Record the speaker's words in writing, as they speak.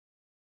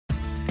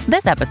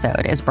This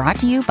episode is brought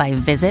to you by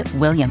Visit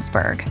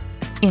Williamsburg.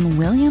 In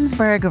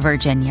Williamsburg,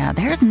 Virginia,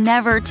 there's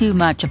never too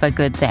much of a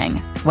good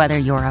thing. Whether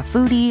you're a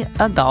foodie,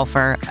 a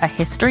golfer, a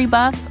history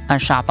buff, a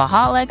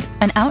shopaholic,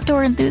 an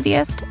outdoor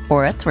enthusiast,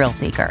 or a thrill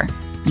seeker,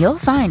 you'll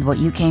find what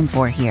you came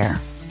for here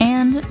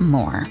and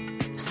more.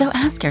 So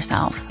ask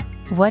yourself,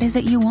 what is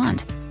it you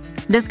want?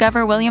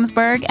 Discover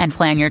Williamsburg and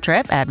plan your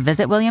trip at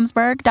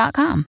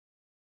visitwilliamsburg.com.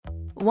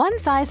 One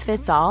size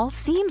fits all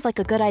seems like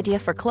a good idea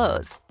for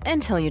clothes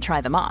until you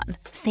try them on.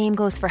 Same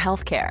goes for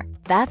healthcare.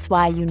 That's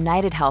why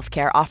United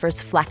Healthcare offers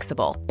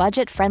flexible,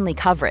 budget-friendly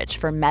coverage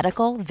for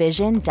medical,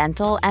 vision,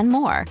 dental, and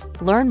more.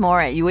 Learn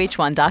more at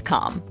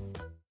uh1.com.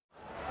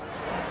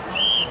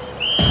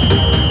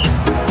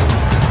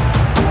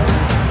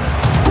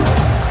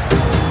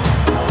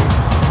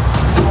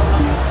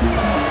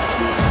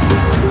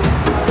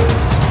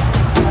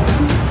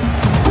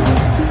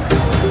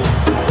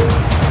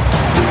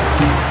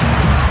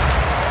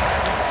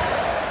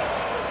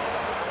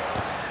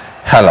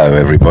 Hello,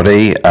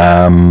 everybody.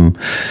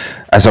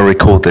 As I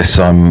record this,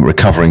 I'm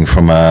recovering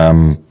from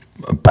a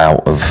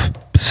bout of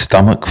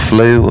stomach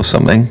flu or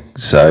something.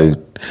 So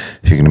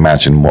if you can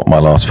imagine what my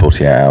last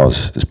 48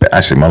 hours has been.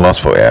 Actually, my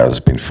last 48 hours has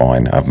been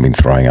fine. I haven't been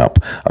throwing up.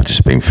 I've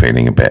just been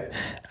feeling a bit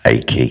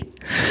achy.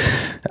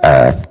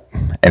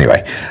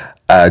 Anyway,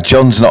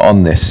 John's not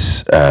on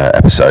this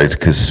episode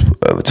because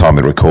at the time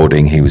of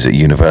recording, he was at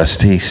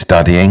university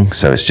studying.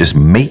 So it's just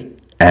me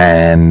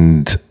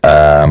and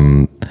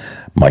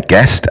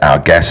our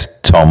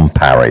guest, Tom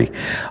Parry.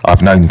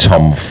 I've known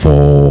Tom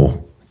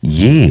for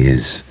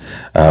years.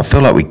 I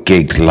feel like we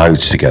gigged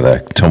loads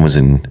together. Tom was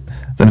in,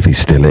 I don't know if he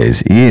still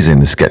is. He is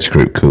in the sketch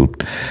group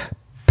called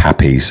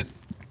Pappies.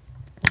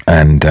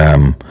 And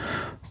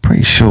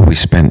pretty sure we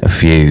spent a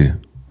few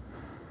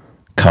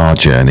car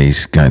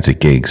journeys going to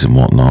gigs and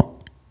whatnot,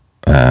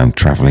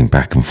 travelling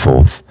back and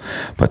forth.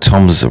 But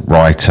Tom's a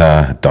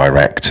writer,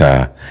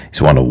 director.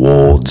 He's won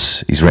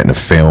awards. He's written a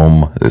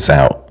film that's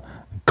out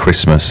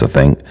Christmas, I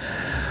think.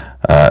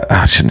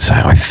 I shouldn't say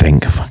I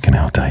think. Fucking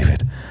hell,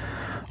 David.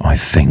 I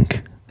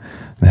think.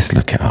 Let's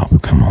look it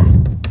up. Come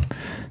on.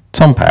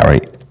 Tom Parry.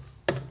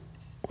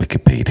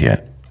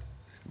 Wikipedia.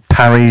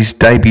 Parry's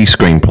debut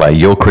screenplay,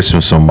 Your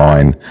Christmas or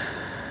Mine,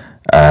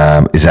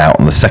 is out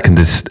on the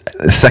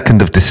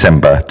 2nd of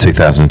December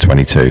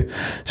 2022.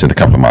 So in a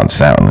couple of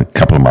months. Out in a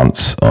couple of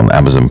months on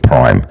Amazon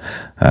Prime.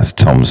 That's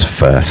Tom's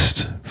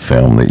first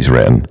film that he's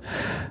written.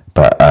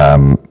 But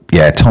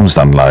yeah, Tom's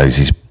done loads.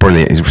 He's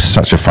brilliant. He's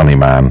such a funny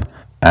man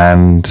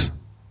and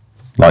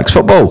likes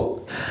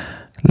football.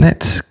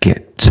 Let's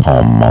get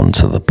Tom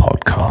onto the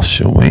podcast,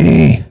 shall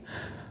we?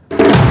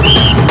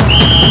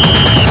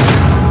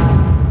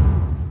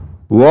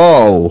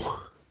 Whoa.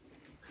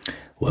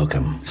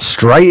 Welcome.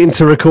 Straight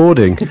into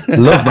recording.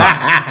 Love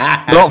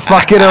that. Not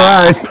fucking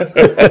around.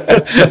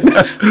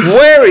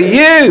 Where are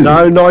you?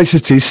 No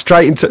niceties.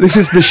 Straight into... This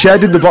is the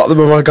shed in the bottom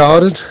of my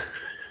garden.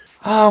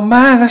 Oh,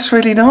 man, that's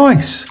really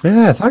nice.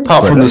 Yeah, thanks.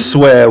 Apart from the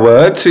swear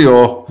word to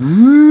your...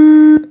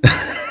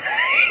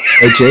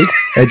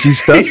 Edgy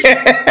stuff.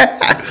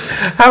 Yeah.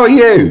 How are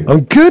you?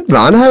 I'm good,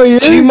 man. How are you?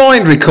 Do you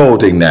mind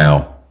recording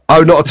now?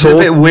 Oh, not at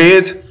all. It's a bit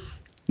weird.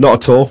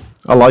 Not at all.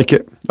 I like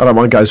it. I don't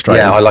mind going straight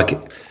in. I like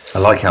it. I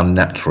like how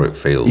natural it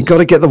feels. You got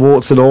to get the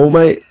warts and all,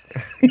 mate.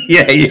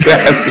 Yeah, you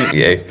have,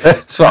 you.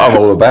 That's what I'm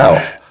all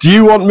about. Do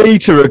you want me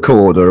to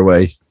record, or are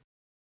we?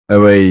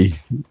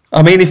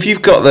 I mean, if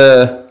you've got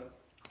the...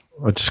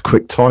 I just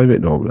quick time it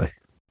normally.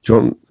 Do you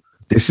want...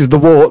 This is the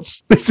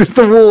warts. This is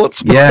the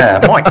warts. Yeah,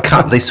 I might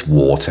cut this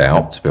wart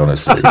out, to be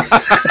honest with you.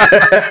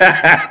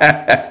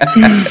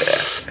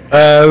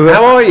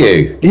 How are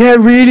you? Yeah,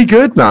 really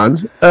good,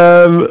 man.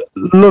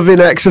 Loving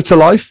Exeter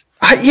life.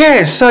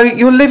 Yeah, so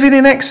you're living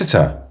in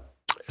Exeter?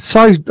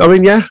 So, I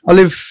mean, yeah, I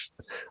live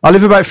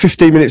about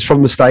 15 minutes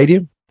from the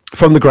stadium,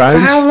 from the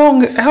ground. How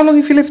long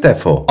have you lived there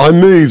for? I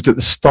moved at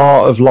the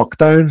start of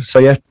lockdown. So,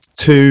 yeah,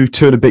 two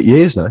and a bit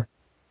years now.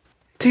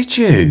 Did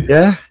you?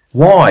 Yeah.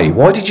 Why?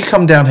 Why did you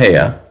come down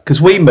here? Because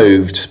we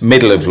moved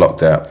middle of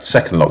lockdown,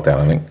 second lockdown,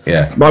 I think.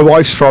 Yeah. My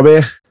wife's from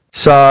here.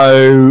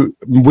 So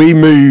we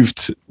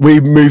moved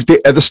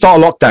it, at the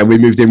start of lockdown, we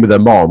moved in with her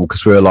mom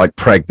because we were like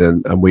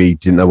pregnant and we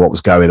didn't know what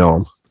was going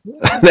on.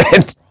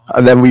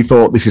 And then we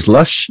thought, this is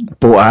lush,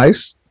 bought a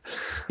house.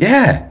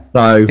 Yeah.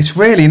 So it's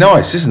really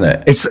nice, isn't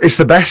it? It's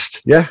the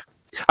best, yeah.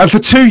 And for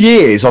 2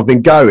 years, I've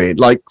been going,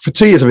 like for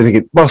 2 years, I've been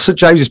thinking, well, St.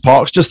 James's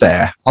Park's just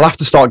there. I'll have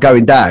to start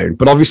going down.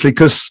 But obviously,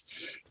 because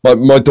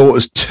my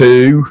daughter's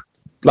 2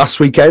 last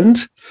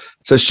weekend.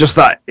 So it's just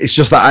that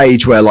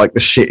age where like the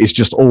shit is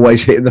just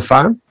always hitting the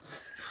fan.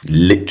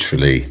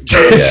 Literally.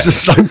 It's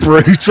just like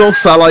brutal.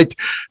 So like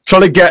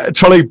trying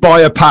to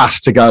buy a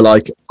pass to go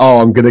like, oh,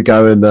 I'm going to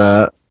go and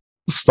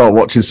start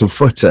watching some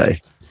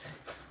footy.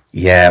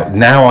 Yeah.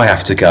 Now I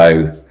have to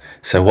go.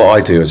 So what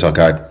I do is I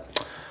go,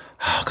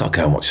 I've got to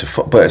go and watch the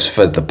football, but it's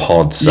for the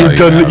pod. So,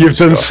 you've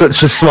done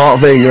such a smart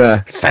thing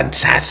there.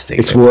 Fantastic.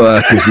 It's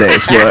work, isn't it?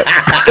 It's work.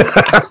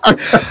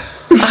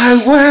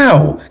 Oh,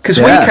 wow. Because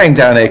we came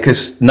down here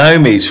because my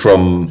wife's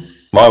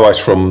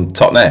from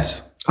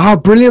Totnes. Oh,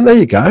 brilliant. There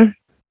you go.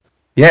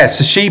 Yeah,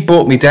 so she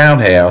brought me down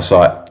here. I was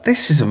like,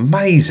 this is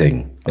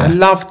amazing. I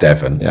love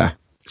Devon. Yeah,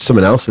 it's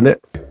something else, isn't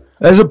it?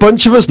 There's a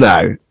bunch of us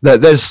now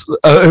that there's who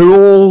are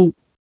all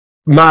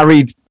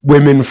married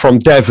women from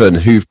Devon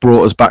who've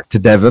brought us back to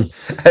Devon.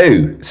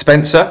 Who?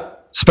 Spencer?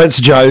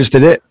 Spencer Jones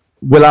did it.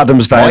 Will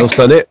Adamsdale's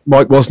done it.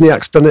 Mike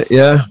Wozniak's done it.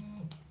 Yeah.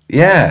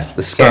 Yeah,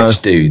 the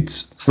sketch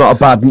dudes. It's not a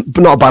bad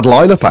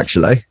lineup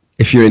actually.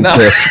 If you're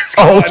into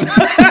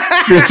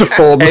you're into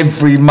form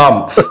every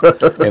month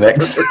in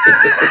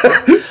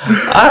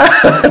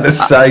the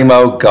same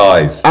old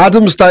guys.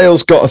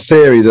 Adamsdale's got a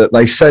theory that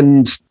they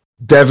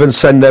Devon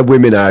send their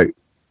women out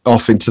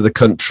off into the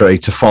country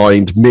to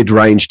find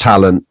mid-range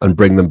talent and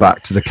bring them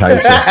back to the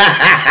county.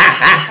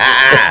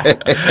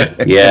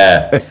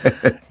 yeah,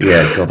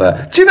 got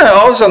that. Do you know,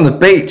 I was on the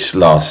beach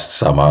last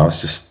summer. I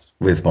was just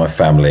with my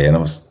family and I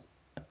was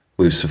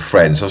with some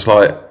friends. I was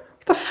like,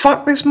 what the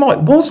fuck, there's Mike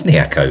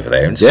Wozniak over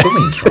there in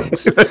swimming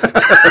trunks. What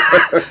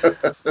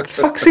the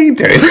fuck's he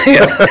doing?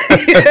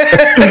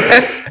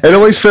 It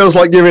always feels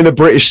like you're in a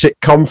British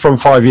sitcom from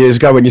 5 years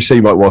ago when you see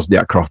Mike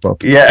Wozniak crop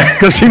up. Yeah.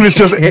 Because he was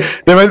just,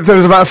 there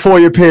was about a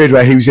 4-year period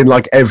where he was in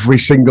like every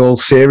single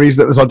series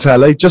that was on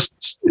telly,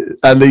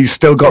 and he's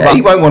still got that.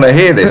 He won't want to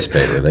hear this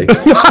bit, really.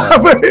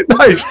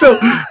 No, he's still,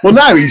 well,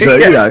 now he's,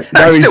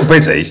 he's still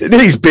busy.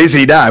 He's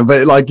busy now,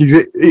 but like,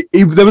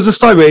 there was a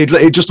time where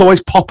he'd just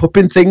always pop up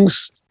in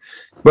things.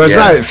 Whereas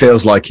now it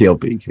feels like he'll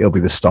be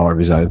the star of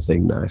his own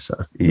thing now.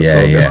 So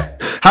yeah.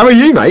 How are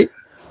you, mate?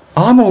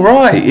 I'm all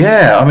right.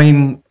 Yeah, I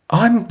mean,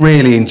 I'm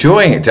really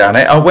enjoying it down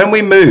here. When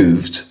we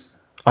moved,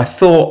 I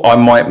thought I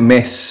might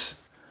miss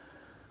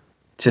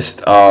just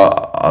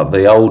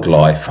the old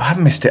life. I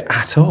haven't missed it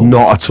at all.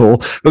 Not at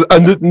all.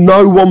 And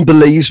no one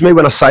believes me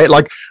when I say it.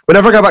 Like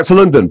whenever I go back to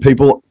London,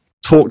 people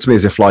talk to me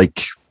as if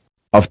like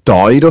I've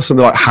died or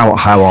something. Like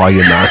how are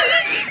you now?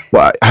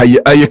 Well, are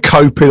you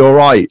coping all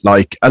right?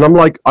 Like, and I'm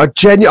like, I'm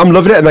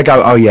loving it. And they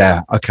go, oh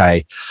yeah,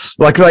 okay.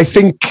 Like they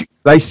think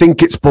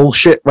it's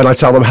bullshit when I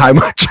tell them how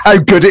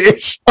good it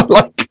is.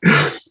 Like,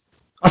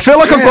 I feel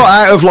like I've got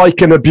out of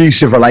like an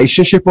abusive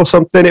relationship or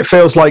something. It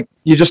feels like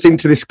you're just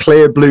into this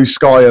clear blue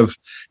sky of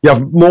you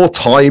have more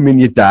time in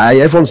your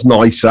day. Everyone's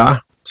nicer.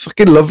 It's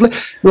fucking lovely.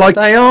 Like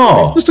they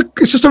are.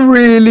 It's just a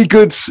really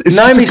good. It's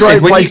Naomi just a great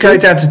said when place you go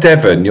down to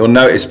Devon, you'll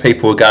notice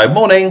people will go,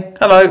 morning,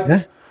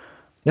 hello.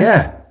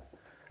 Yeah.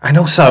 And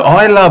also,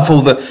 I love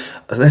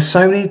there's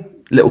so many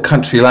little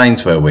country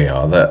lanes where we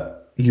are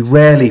that you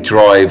rarely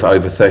drive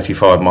over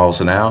 35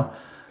 miles an hour.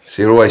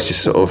 So you're always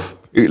just sort of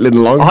ootling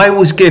along. I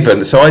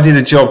did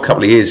a job a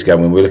couple of years ago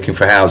when we were looking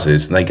for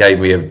houses and they gave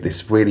me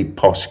this really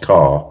posh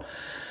car.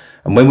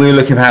 And when we were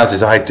looking for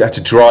houses, I had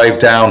to drive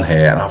down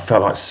here and I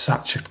felt like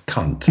such a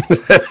cunt.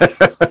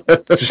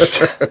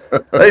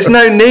 There's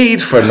no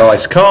need for a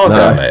nice car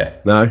down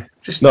here. No.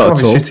 Just drive a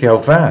shitty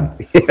old van.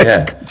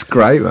 It's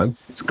great, man.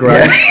 It's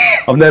great. Yeah.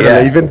 I'm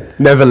never leaving.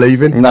 Never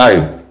leaving.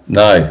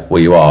 No. Well,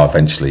 you are.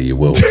 Eventually, you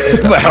will.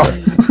 Well.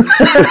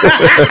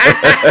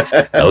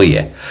 Oh,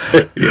 yeah.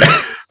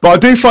 But I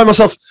do find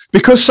myself,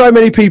 because so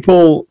many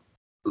people,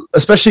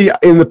 especially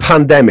in the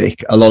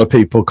pandemic, a lot of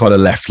people kind of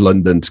left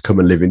London to come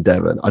and live in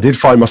Devon. I did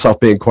find myself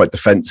being quite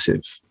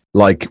defensive.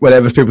 Like,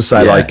 whenever people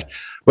say, like,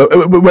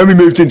 when we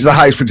moved into the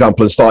house, for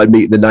example, and started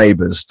meeting the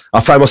neighbours, I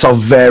found myself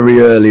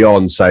very early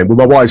on saying, "Well,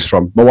 my wife's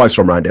from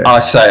around here." I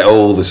say it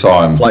all the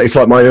time. It's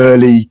like my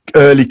early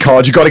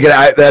card. You got to get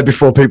it out there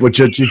before people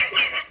judge you.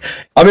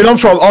 I mean, I'm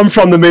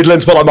from the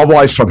Midlands, but like my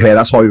wife's from here.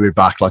 That's why we moved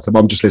back. Like,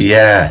 mum just lives.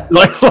 Yeah.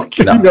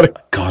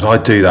 God, I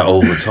do that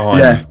all the time.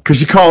 Yeah, because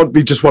you can't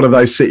be just one of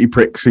those city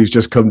pricks who's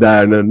just come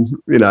down and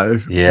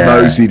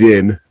moseyed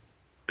in.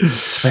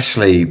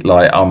 Especially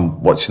like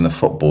I'm watching the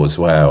football as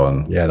well,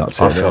 and I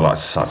feel like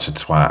such a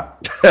twat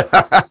at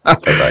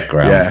that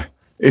ground. Yeah,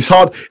 it's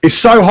hard. It's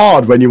so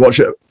hard when you're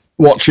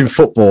watching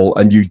football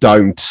and you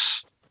don't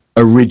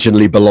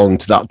originally belong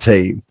to that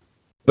team,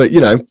 but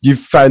you've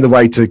found the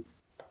way to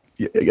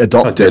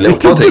adopt do a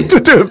little body. to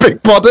do a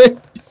big body.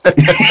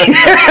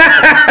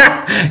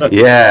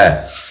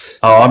 Yeah.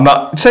 Oh, I'm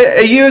not. So,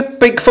 are you a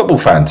big football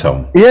fan,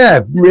 Tom?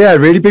 Yeah,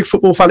 really big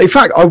football fan. In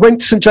fact, I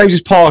went to St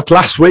James's Park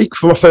last week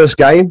for my first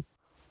game.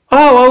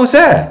 Oh, I was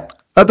there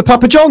at the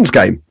Papa John's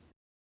game.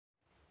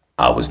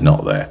 I was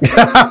not there.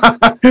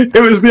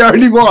 It was the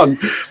only one.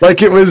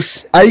 Like, it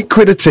was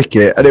 £8 a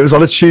ticket, and it was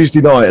on a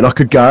Tuesday night, and I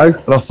could go.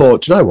 And I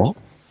thought, do you know what?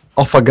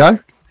 Off I go.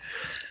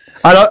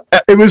 And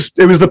it was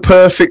the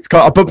perfect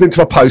car. I bumped into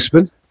my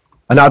postman,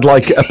 and had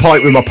like a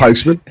pint with my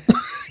postman.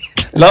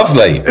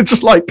 Lovely. It's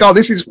just like, God,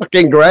 this is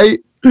fucking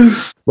great.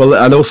 Well,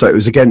 and also it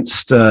was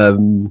against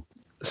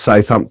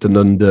Southampton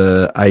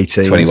under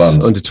 18s.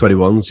 21s. Under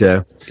 21s,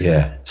 yeah.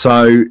 Yeah.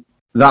 So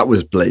that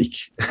was bleak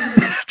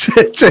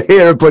to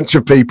hear a bunch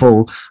of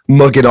people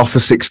mugging off a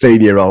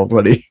 16-year-old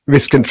when he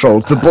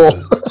miscontrolled the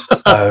ball.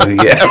 Oh,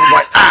 yeah.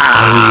 Like,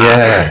 oh,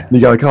 yeah. And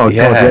you go, like, God,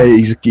 yeah,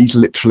 he's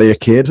literally a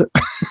kid.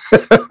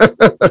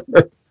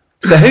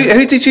 So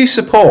who did you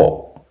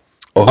support?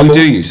 Or who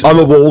do you support?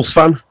 I'm a Wolves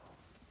fan.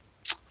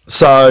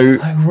 So,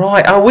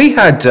 right. Oh, we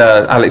had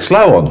Alex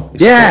Lowe on.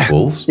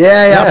 Wolves.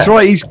 Yeah, that's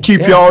right. He's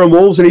QPR and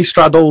Wolves, and he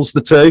straddles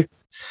the two.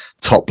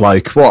 Top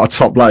bloke. What a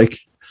top bloke.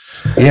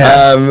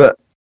 Yeah.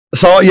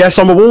 So, yes,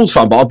 I'm a Wolves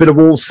fan, but I've been a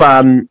Wolves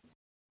fan,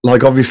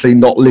 like, obviously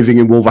not living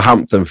in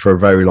Wolverhampton for a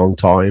very long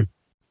time.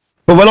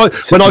 But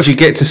did you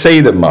get to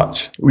see them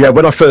much? Yeah,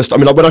 when I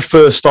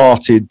first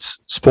started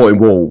supporting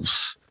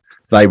Wolves,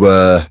 they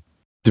were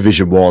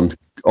Division 1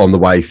 on the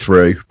way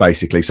through,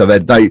 basically. So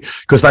they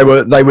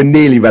were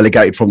nearly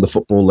relegated from the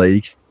Football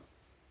League.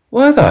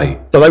 Were they?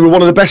 So they were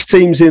one of the best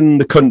teams in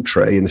the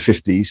country in the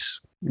 50s.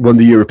 Won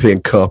the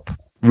European Cup,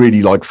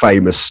 really like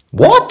famous.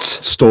 What?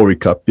 Story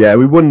Cup? Yeah,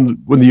 we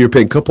won the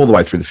European Cup all the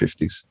way through the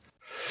 50s.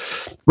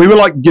 We were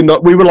like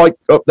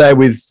up there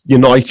with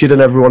United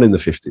and everyone in the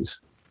 50s.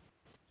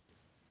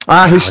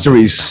 Our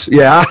history's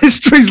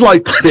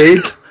like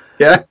big.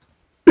 Yeah.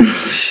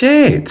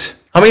 Shit.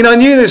 I mean, I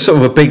knew there's sort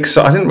of a big.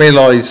 I didn't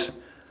realise.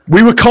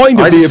 We were kind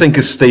of. I just think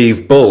of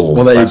Steve Bull.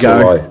 Well, there you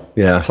go.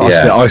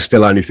 I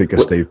still only think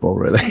of Steve Bull.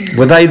 Really.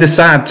 Were they the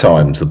sad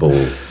times? The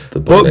Bull.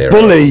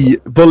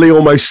 Bully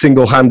almost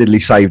single-handedly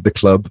saved the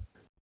club,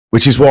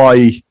 which is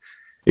why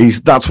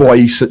that's why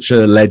he's such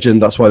a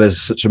legend. That's why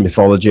there's such a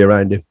mythology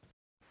around him.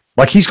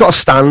 Like he's got a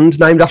stand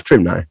named after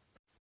him now.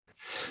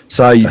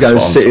 So you go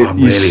sit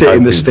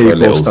in the Steve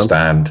Bull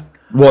stand.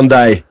 One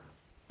day.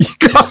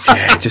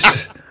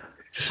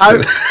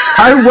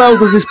 How well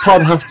does this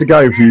pod have to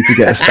go for you to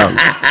get a stand?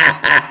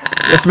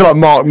 You have to be like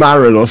Mark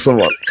Maron or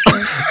someone.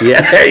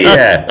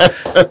 Yeah.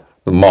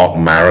 The Mark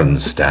Maron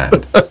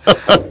stand. Oh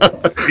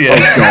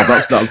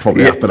God, that would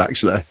probably happen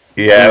actually.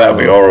 Yeah, that'd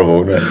be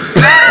horrible, wouldn't it?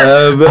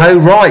 Oh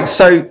right.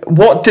 So,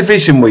 what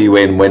division were you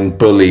in when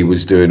Bully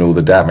was doing all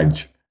the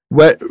damage?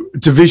 What's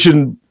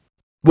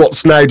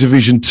now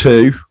Division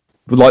 2?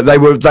 Like they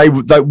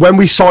when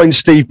we signed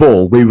Steve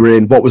Bull, we were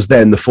in what was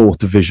then the 4th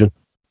division,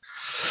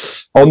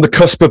 on the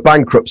cusp of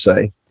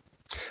bankruptcy,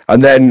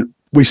 and then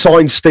we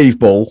signed Steve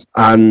Bull,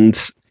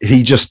 and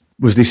he just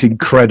was this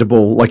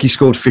incredible. Like he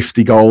scored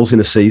 50 goals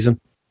in a season.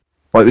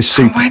 Like this.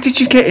 Where did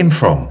you get him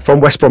from? From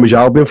West Bromwich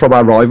Albion, from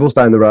our rivals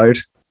down the road.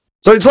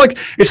 So it's like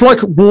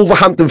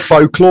Wolverhampton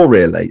folklore,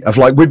 really. Of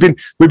like we've been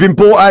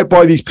bought out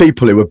by these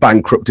people who were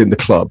bankrupt in the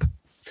club,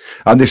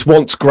 and this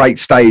once great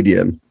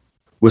stadium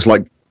was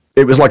like.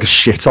 It was like a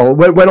shithole.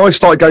 When I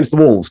started going to the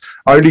Wolves,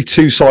 only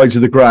 2 sides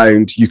of the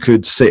ground you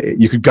could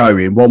go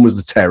in. One was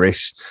the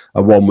terrace,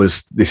 and one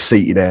was this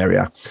seating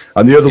area,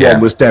 and the other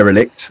one was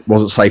derelict,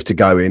 wasn't safe to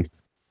go in,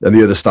 and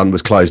the other stand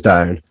was closed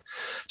down.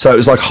 So it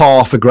was like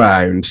half a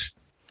ground.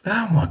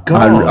 Oh my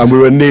God! And we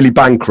were nearly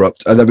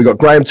bankrupt. And then we got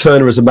Graham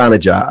Turner as a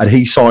manager, and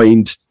he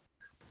signed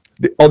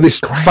on this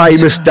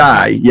famous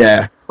day.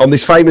 Yeah. On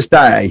this famous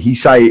day,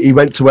 he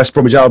went to West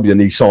Bromwich Albion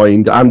and he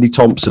signed Andy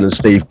Thompson and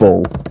Steve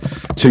Bull,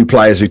 2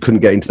 players who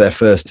couldn't get into their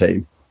first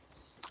team.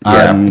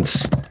 Yeah. And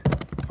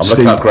I'm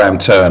looking at Graham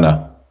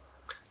Turner.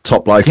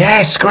 Top bloke.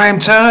 Yes, Graham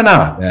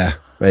Turner. Yeah,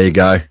 there you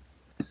go.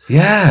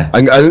 Yeah.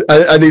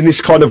 And in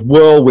this kind of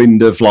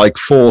whirlwind of like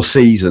 4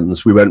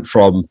 seasons, we went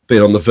from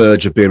being on the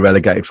verge of being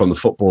relegated from the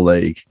Football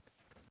League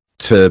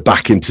to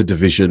back into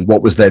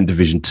what was then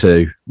Division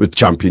 2 with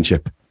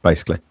Championship,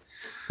 basically.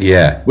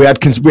 Yeah, we had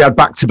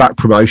back-to-back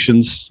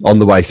promotions on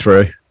the way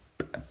through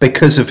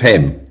because of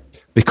him.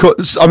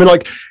 Because I mean,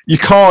 like you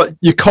can't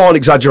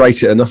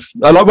exaggerate it enough.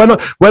 Like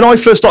when I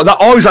first started,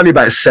 I was only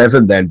about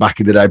 7 then back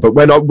in the day. But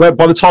when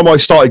by the time I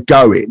started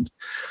going,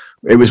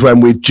 it was when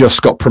we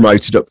just got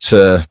promoted up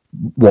to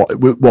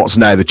what's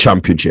now the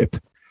Championship,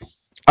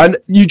 and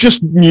you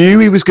just knew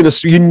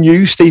you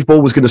knew Steve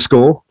Bull was going to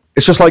score.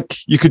 It's just like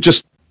you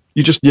just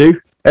knew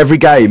every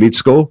game he'd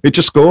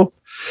just score.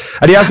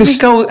 And he has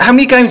how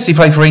many games did he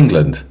play for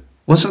England?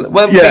 People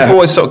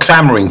always sort of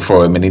clamouring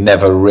for him, and he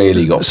never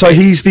really got. So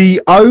he's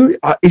the only.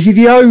 Is he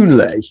the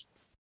only?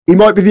 He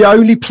might be the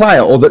only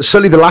player, or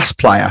certainly the last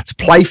player to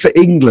play for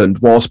England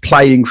whilst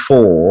playing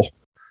for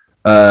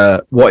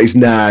what is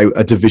now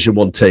a Division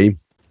 1 team.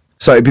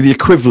 So it'd be the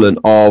equivalent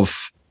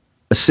of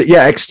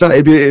Exeter.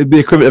 It'd be the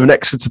equivalent of an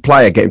Exeter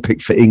player getting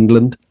picked for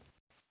England.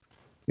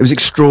 It was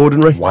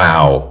extraordinary.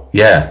 Wow.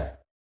 Yeah.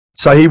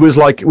 So he was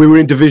like, we were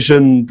in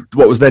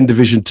what was then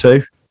Division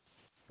 2.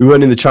 We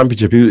weren't in the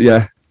Championship.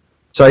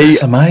 So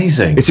that's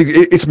amazing.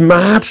 It's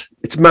mad.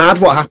 It's mad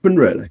what happened,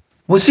 really.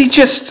 Wasn't he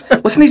just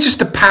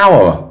a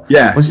power?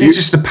 Yeah. Wasn't he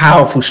just a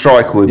powerful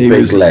striker with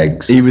big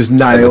legs? He was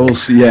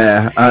nails,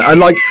 yeah. And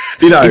like,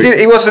 He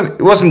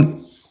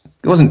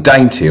wasn't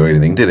dainty or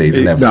anything, did he? He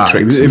didn't have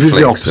tricks. It was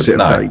the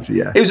opposite of dainty,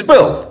 yeah. He was a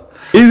bull.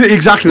 He was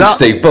exactly that.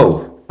 Steve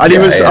Bull. And he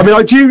was, I mean,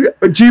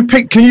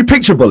 can you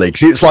picture Bully?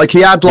 Because it's like he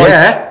had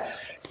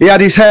he had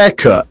his hair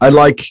cut, and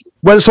like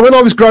when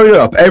I was growing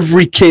up,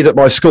 every kid at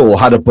my school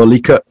had a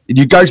Bully cut.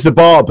 You'd go to the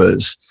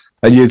barbers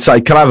and you'd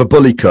say, "Can I have a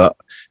Bully cut?"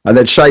 And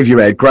then shave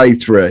your head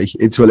grade 3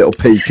 into a little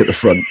peak at the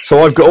front.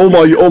 So I've got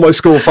all my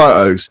school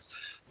photos.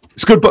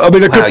 It's good, but I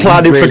mean, good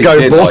planning for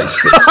going bald.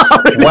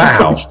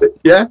 Wow.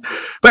 Yeah,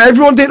 but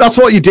everyone did. That's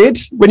what you did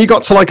when you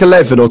got to like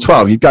 11 or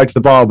 12. You'd go to the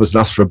barbers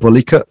and ask for a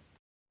Bully cut,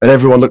 and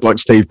everyone looked like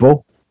Steve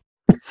Bull.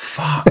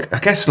 Fuck. I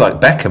guess like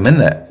Beckham,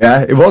 isn't it?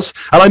 Yeah, it was.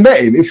 And I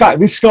met him. In fact,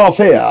 this scarf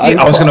here.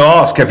 I was going to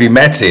ask, have you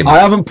met him? I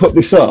haven't put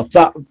this up.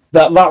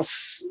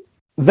 That's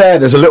there.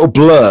 There's a little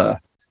blur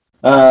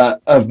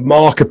of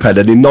marker pen,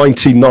 and in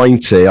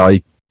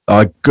 1990,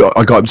 I got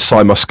him to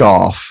sign my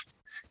scarf.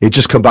 He'd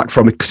just come back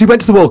from it because he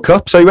went to the World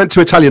Cup, so he went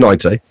to Italia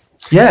 90.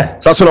 Yeah,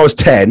 so that's when I was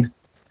 10.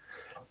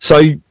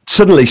 So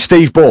suddenly,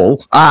 Steve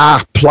Ball,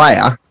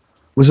 player,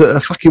 was at a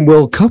fucking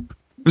World Cup.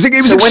 So when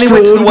he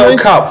went to the World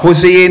Cup,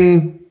 was he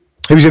in?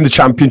 He was in the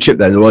Championship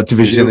then, or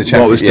division.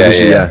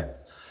 Yeah.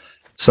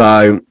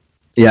 So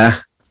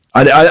yeah,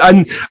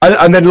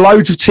 and then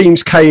loads of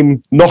teams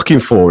came knocking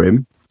for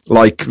him,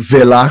 like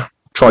Villa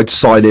tried to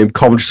sign him,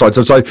 Coventry tried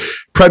to. So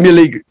Premier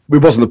League, it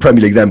wasn't the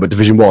Premier League then, but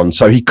Division 1.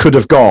 So he could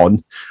have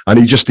gone, and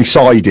he just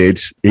decided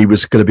he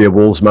was going to be a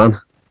Wolves man,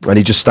 and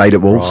he just stayed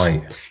at Wolves.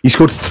 Right. He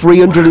scored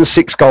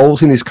 306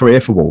 goals in his career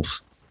for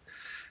Wolves.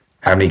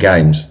 How many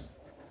games?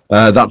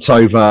 That's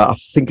over, I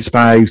think it's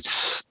about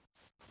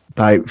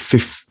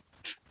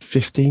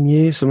 15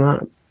 years, something like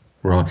that.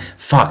 Right.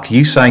 Fuck,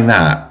 you saying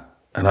that,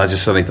 and I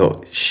just suddenly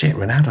thought, shit,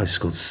 Ronaldo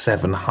scored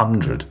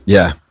 700.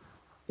 Yeah.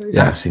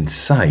 That's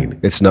insane.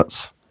 It's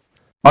nuts.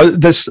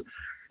 It's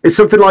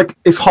something like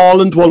if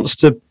Haaland wants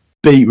to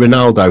beat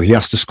Ronaldo, he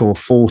has to score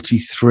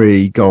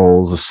 43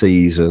 goals a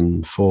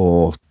season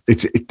for...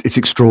 It's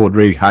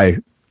extraordinary how...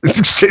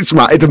 It's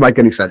mad. It doesn't make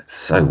any sense.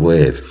 So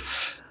weird.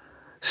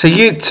 So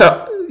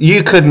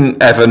you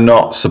couldn't ever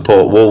not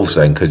support Wolves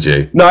then, could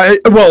you? No,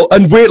 well,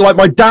 and weird, like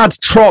my dad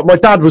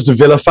was a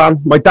Villa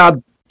fan. My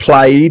dad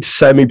played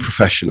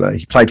semi-professionally.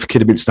 He played for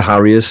Kidderminster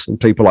Harriers and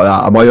people like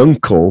that. And my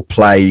uncle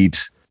played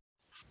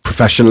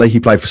professionally. He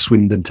played for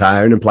Swindon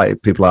Town and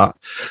played people like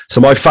that.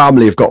 So my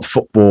family have got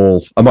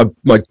football. And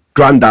my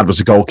granddad was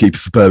a goalkeeper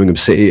for Birmingham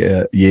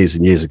City years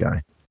and years ago,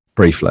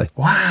 briefly.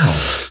 Wow.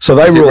 So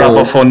they were rub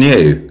off on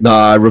you? No,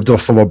 I rubbed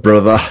off on my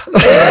brother.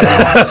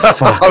 Oh,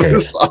 fuck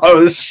I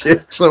was shit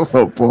at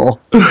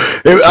football.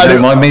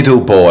 My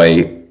middle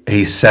boy,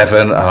 he's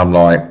 7, and I'm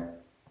like,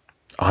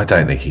 I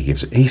don't think he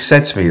gives it. He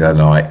said to me that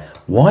night,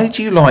 why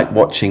do you like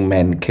watching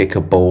men kick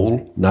a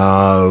ball?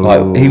 No.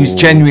 Like, he was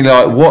genuinely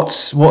like,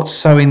 what's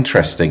so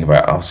interesting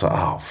about it? I was like,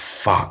 oh,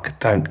 fuck,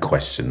 don't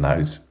question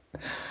those.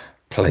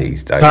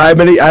 Please don't. So how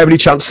many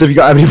chances have you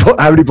got?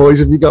 How many boys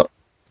have you got?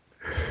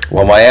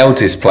 Well, my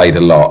eldest played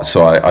a lot,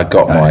 so I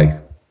got my...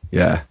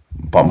 Yeah.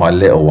 But my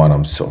little one,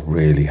 I'm sort of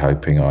really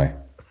hoping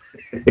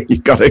you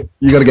got to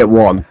get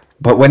one.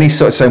 But when he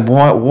sort of said,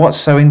 what's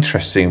so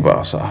interesting about it? I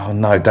was like, oh,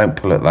 no, don't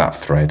pull at that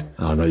thread.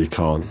 Oh, no, you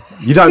can't.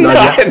 You don't know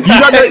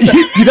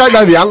you don't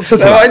know the answer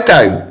to that. No, I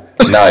don't.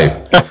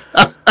 No.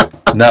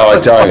 No, I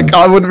don't.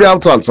 I wouldn't be able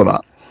to answer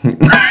that.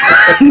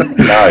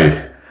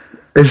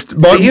 No.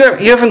 So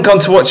you haven't gone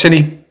to watch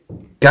any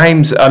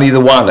games, only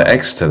the one at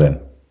Exeter then?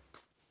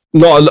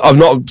 No, I've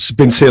not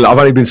been seeing. I've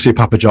only been to see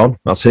Papa John.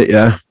 That's it.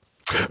 Yeah,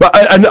 but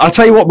and I'll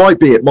tell you what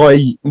might be it.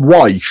 My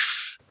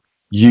wife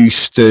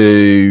used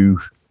to,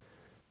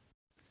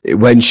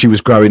 when she was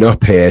growing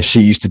up here,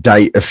 she used to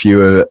date a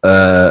few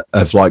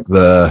of like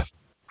the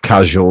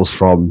casuals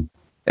from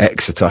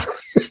Exeter.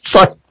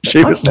 So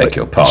she was beg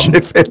your pardon.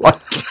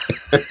 Like,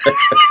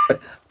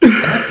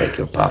 I beg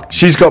your pardon.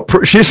 She'd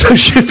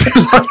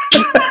been like.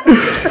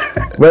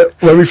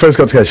 When we first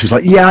got together, she was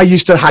like, "Yeah, I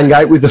used to hang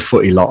out with the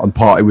footy lot and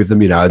party with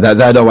them, you know. And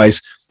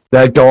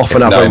they'd go off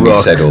and have a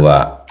ruck." Said all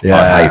that. Yeah,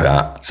 I hate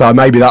that. So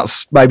maybe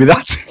that's done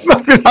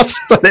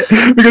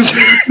it. Because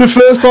the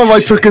first time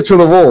I took her to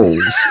the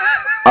Wolves,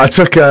 I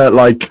took her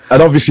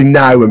and obviously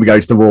now when we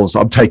go to the Wolves,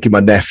 I'm taking my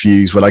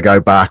nephews when I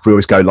go back. We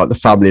always go like the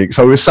family.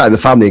 So we were sat in the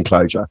family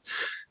enclosure.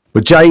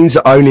 But Jane's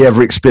only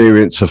ever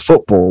experience of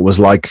football was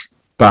like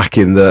back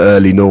in the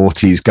early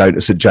noughties going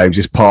to St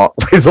James's Park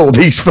with all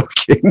these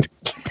fucking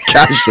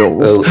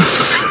casuals.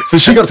 So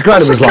she got to the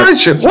ground and was like,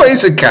 casual? What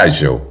is a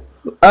casual?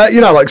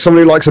 Like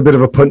somebody who likes a bit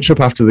of a punch up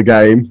after the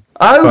game.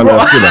 Oh,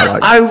 right.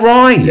 Oh,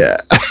 right. Yeah.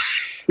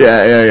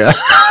 Yeah.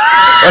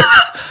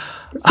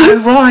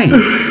 Oh, right.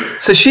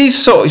 So she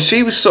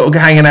was sort of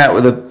hanging out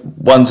with the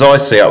ones I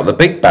see up at the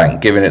Big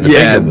Bank, giving it the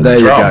big one. There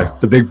you go.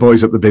 The big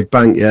boys up the Big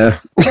Bank, yeah.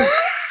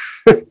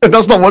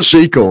 That's not what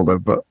she called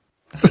them, but...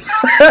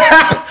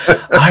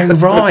 Oh,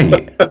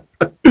 right.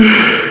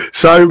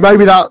 So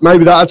maybe that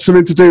had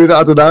something to do with it.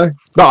 I don't know.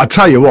 No, I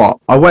tell you what,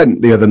 I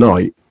went the other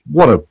night.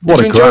 What a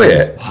enjoy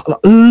it? I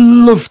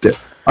loved it.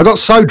 I got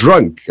so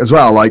drunk as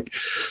well. Like,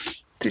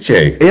 did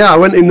you? Yeah, I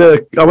went in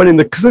the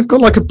because they've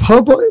got like a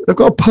pub. They've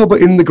got a pub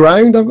in the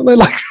ground, haven't they?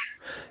 Like,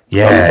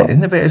 yeah,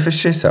 isn't it a bit of a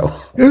shithole?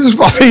 It was.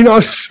 I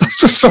was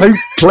just so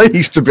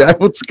pleased to be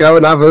able to go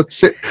and have I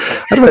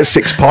had about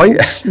 6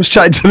 pints. I was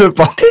chatting to the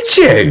bar. Did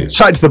you?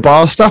 Chatting to the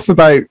bar staff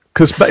about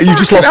because you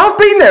just lost. I've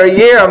been there a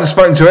year. I haven't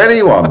spoken to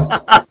anyone.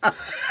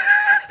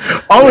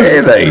 I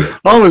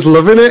was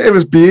loving it. It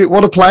was beautiful.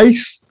 What a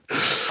place.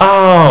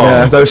 Oh,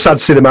 yeah. That was sad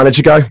to see the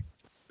manager go.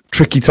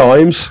 Tricky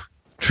times.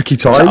 So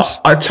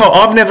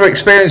I've never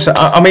experienced that.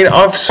 I mean,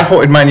 I've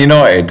supported Man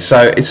United,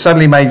 so it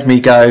suddenly made me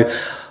go,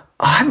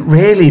 I haven't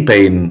really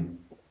been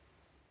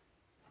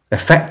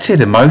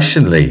affected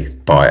emotionally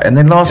by it. And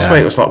then last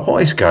week, it was like,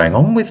 what is going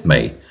on with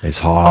me? It's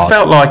hard. I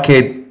felt like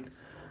he'd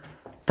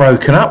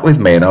broken up with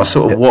me, and I was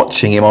sort of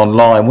watching him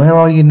online. Where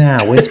are you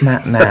now? Where's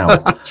Matt now?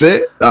 That's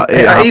it.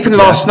 Even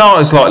last night, I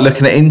was like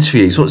looking at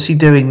interviews. What's he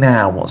doing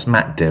now? What's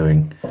Matt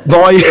doing? And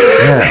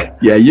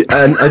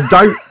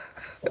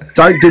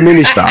don't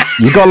diminish that.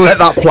 You've got to let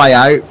that play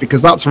out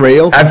because that's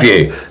real. Have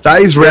you?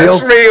 That is real.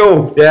 That's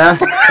real. Yeah,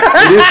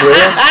 it is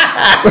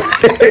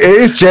real.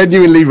 It is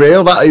genuinely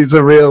real. That is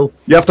a real.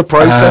 You have to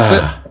process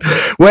it.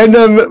 When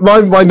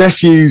my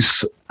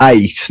nephew's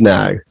 8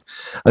 now,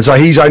 and so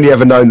he's only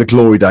ever known the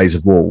glory days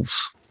of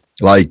Wolves.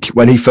 Like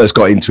when he first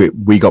got into it,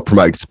 we got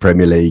promoted to the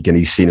Premier League, and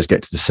he's seen us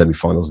get to the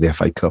semi-finals of the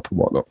FA Cup and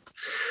whatnot.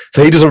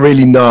 So he doesn't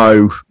really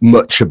know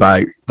much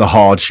about the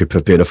hardship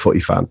of being a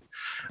footy fan.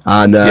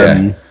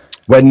 And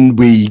when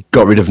we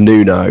got rid of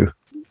Nuno,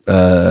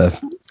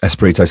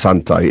 Espirito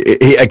Santo,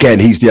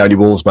 he's the only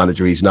Wolves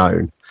manager he's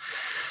known.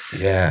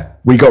 Yeah.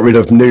 We got rid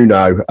of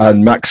Nuno,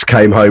 and Max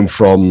came home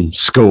from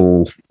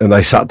school, and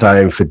they sat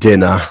down for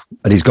dinner,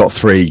 and he's got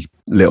 3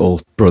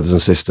 little brothers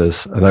and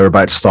sisters, and they were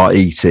about to start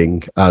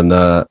eating, and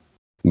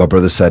my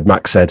brother said,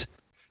 Max said,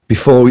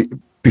 before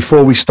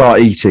we start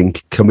eating,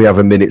 can we have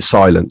a minute's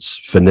silence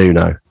for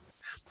Nuno?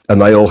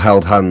 And they all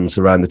held hands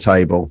around the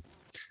table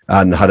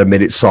and had a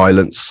minute's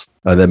silence,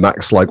 and then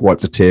Max like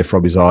wiped a tear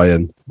from his eye,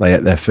 and they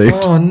ate their food.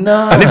 Oh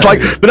no. And it's like,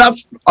 but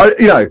that's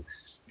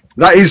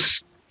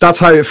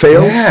how it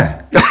feels.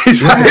 Yeah.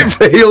 That's how it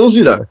feels,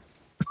 Oh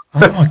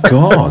my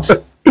God.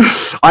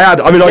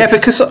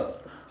 because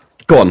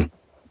go on.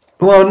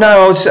 Well,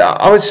 no,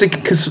 I was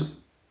thinking because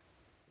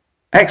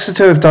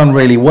Exeter have done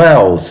really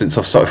well since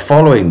I've started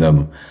following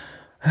them.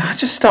 And I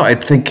just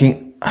started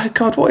thinking, oh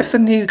God, what if the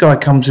new guy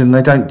comes in and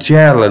they don't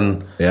gel?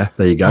 And yeah,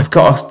 there you go. I've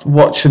got to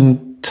watch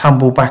them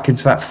tumble back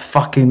into that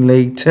fucking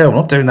League Two. I'm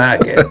not doing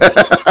that again.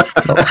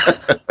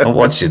 I'm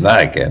watching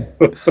that again.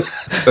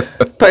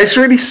 But it's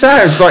really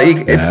sad. It's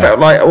like it felt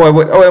like,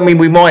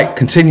 we might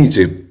continue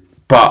to,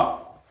 but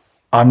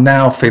I'm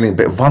now feeling a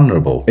bit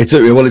vulnerable. It's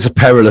a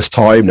perilous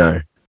time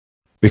now.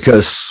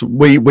 Because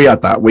we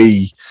had that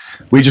we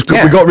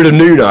got rid of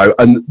Nuno,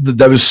 and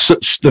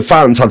the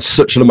fans had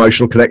such an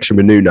emotional connection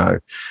with Nuno,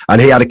 and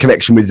he had a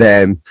connection with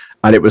them,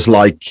 and it was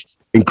like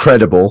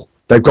incredible.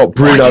 They've got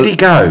Bruno.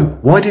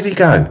 Why did he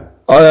go?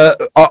 I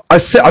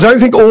don't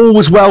think all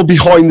was well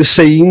behind the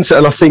scenes,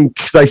 and I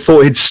think they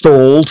thought he'd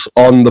stalled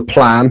on the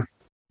plan,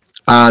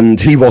 and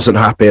he wasn't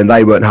happy, and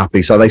they weren't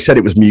happy, so they said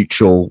it was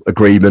mutual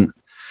agreement,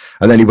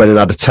 and then he went and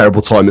had a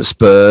terrible time at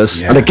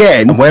Spurs, and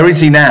again. And where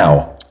is he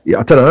now? Yeah,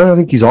 I don't know. I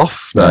think he's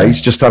off. No, he's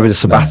just having a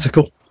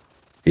sabbatical. No.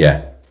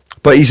 Yeah,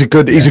 but he's a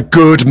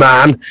good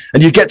man,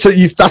 and you get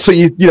to that's what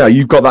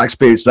you've got that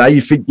experience there.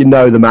 You think you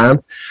know the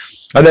man,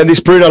 and then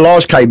this Bruno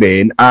Lage came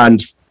in, and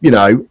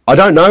I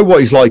don't know what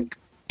he's like.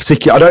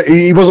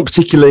 He wasn't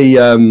particularly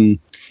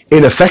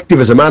ineffective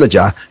as a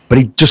manager, but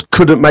he just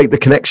couldn't make the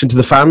connection to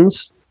the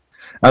fans.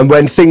 And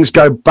when things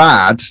go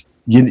bad,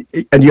 and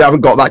you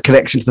haven't got that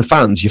connection to the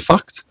fans, you're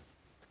fucked.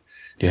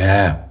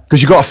 Yeah.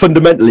 Because you've got to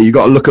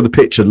look at the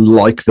pitch and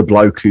like the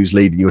bloke who's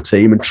leading your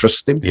team and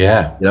trust him.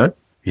 Yeah.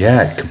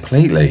 Yeah,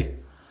 completely.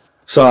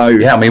 So...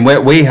 Yeah, I mean,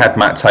 we had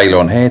Matt Taylor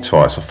on here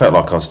twice. I felt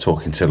like I was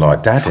talking to,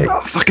 like, Daddy.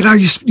 Oh, fucking hell,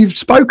 you've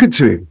spoken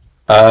to him?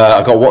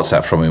 I got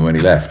WhatsApp from him when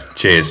he left.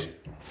 Cheers.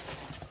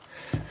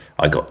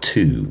 I got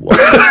 2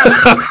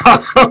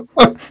 WhatsApp.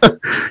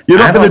 You're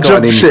not going to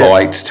jump ship. I got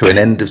an invite to an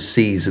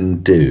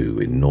end-of-season do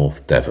in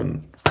North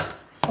Devon.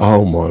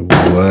 Oh, my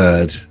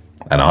word.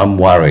 And I'm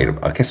worried.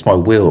 I guess my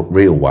real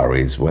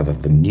worry is whether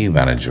the new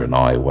manager and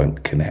I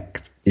won't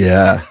connect.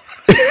 Yeah.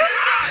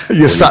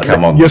 You're sat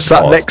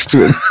next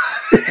to him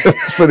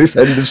for this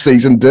end of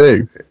season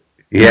do.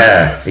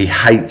 Yeah, he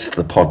hates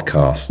the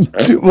podcast.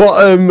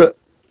 What?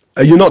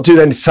 You're not doing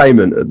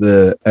entertainment at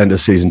the end of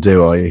season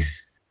do, are you?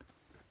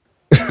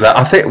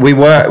 I think we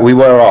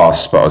were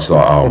asked, but I was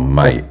like, oh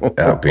mate,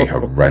 that would be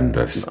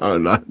horrendous. Oh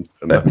no.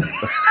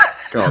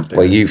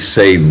 Well, you've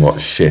seen what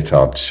shit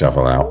I'd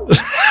shovel out.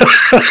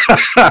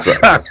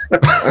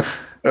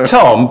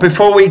 Tom,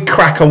 before we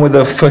crack on with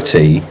the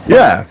footy,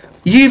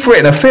 you've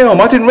written a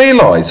film. I didn't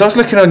realise. I was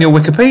looking on your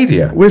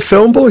Wikipedia. We're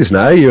film boys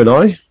now, you and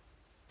I.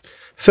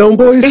 Film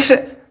boys.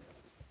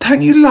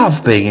 Don't you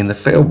love being in the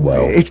film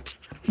world?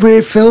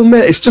 We're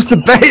filming. It's just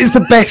it's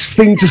the best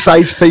thing to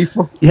say to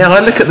people. Yeah,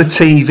 I look at the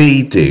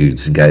TV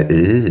dudes and go,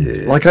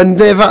 ugh. Like I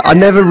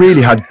never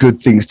really had good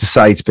things to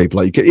say to people.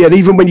 Like, and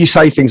even when you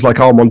say things like,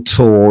 oh, I'm on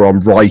tour, or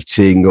I'm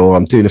writing, or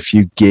I'm doing a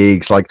few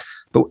gigs,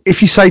 but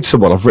if you say to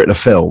someone, I've written a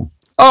film,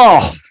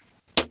 oh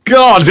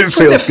God, it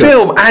feels good.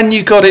 Film and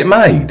you got it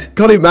made.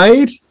 Got it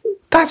made.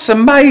 That's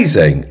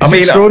amazing. It's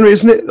extraordinary,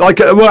 isn't it? Like,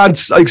 well,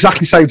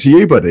 exactly same to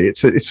you, buddy.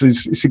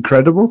 It's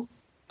incredible.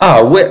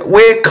 Oh,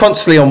 we're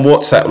constantly on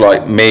WhatsApp,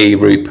 like me,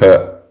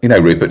 Rupert. You know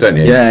Rupert, don't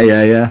you?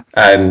 Yeah.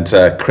 And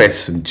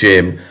Chris and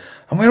Jim.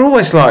 And we're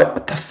always like,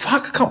 what the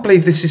fuck? I can't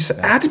believe this is...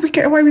 How did we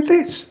get away with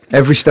this?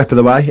 Every step of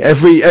the way.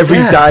 Every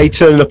day,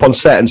 turning up on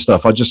set and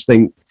stuff, I just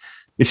think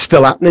it's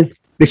still happening.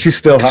 This is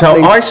still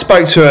happening. So I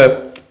spoke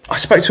to I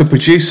spoke to a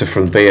producer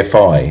from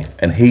BFI,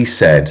 and he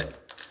said,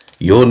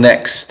 your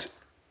next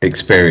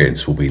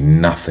experience will be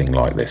nothing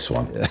like this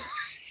one. Yeah.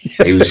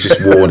 He was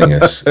just warning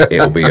us,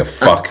 it'll be a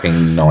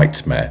fucking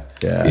nightmare.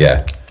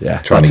 Yeah.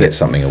 Trying to get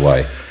something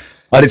away.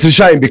 And it's a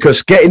shame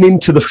because getting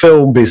into the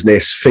film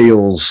business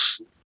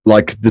feels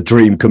like the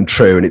dream come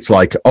true. And it's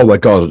like, oh my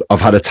God,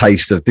 I've had a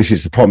taste of this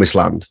is the promised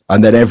land.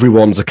 And then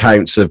everyone's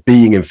accounts of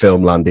being in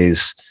film land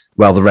is,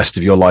 well, the rest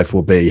of your life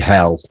will be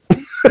hell.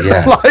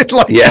 Yeah.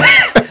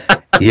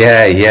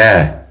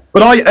 Yeah.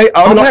 But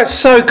that's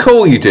so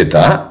cool you did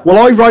that. Well,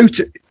 I wrote,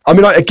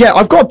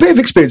 I've got a bit of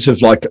experience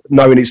of like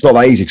knowing it's not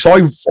that easy.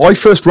 So I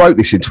first wrote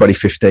this in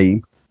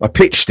 2015. I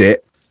pitched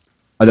it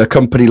and a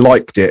company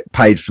liked it,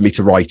 paid for me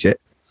to write it.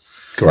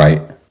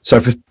 Great. So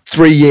for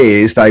 3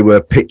 years, they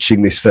were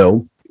pitching this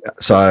film.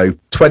 So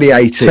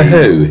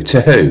 2018.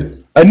 To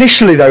who?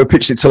 Initially, they were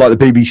pitching it to like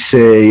the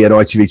BBC and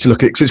ITV to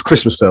look at it because it's a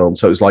Christmas film.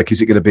 So it was like,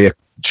 is it going to be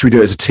should we do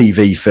it as a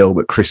TV film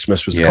at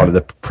Christmas was kind of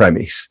the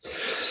premise.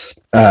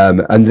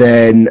 And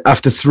then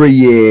after 3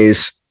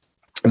 years,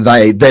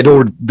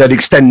 they'd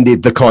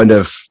extended the kind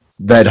of,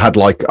 they'd had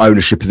like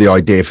ownership of the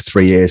idea for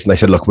 3 years. And they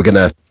said, look, we're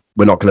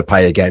not going to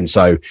pay again.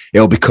 So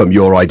it'll become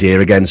your idea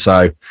again.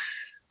 So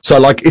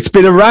like it's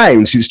been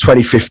around since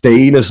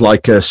 2015 as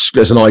like as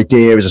an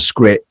idea, as a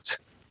script.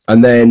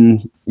 And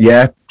then,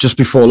 just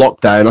before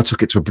lockdown, I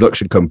took it to a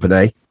production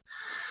company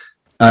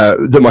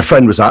that my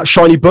friend was at,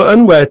 Shiny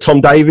Button, where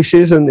Tom Davis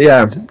is. And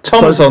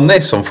Tom was on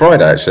this on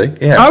Friday, actually.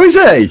 Yeah. Oh, is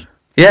he?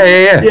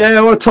 Yeah. Yeah,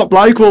 what a top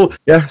bloke. Well,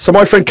 yeah. So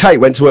my friend Kate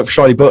went to work for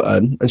Shiny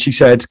Button and she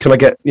said, can I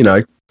get,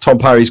 Tom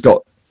Parry's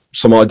got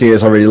some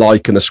ideas I really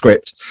like and a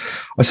script.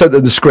 I sent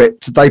them the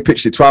script. They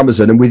pitched it to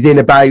Amazon. And within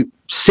about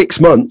 6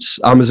 months,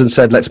 Amazon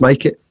said, let's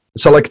make it.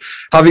 So like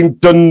having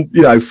done,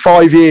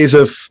 5 years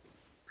of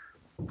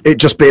it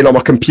just being on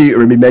my computer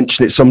and me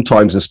mention it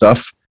sometimes and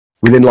stuff,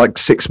 within like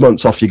 6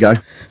 months, off you go.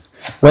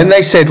 When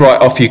they said,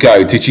 right, off you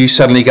go, did you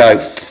suddenly go,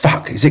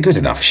 fuck, is it good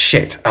enough?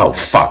 Shit. Oh,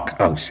 fuck.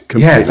 Oh,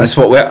 completely.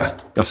 Yeah,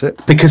 that's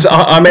it. Because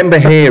I remember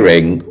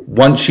hearing,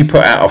 once you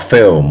put out a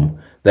film,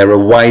 there are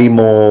way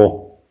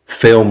more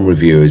film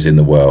reviewers in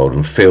the world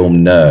and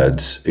film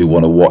nerds who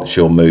want to watch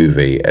your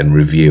movie and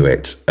review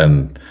it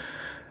and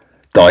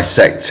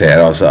dissect it.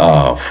 And I was like,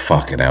 oh,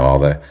 fucking hell, are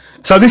there?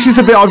 So this is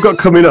the bit I've got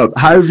coming up.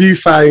 How have you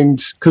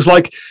found, because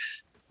like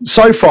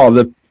so far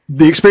the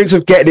experience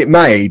of getting it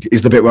made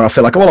is the bit where I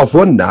feel like, well, I've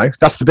won now.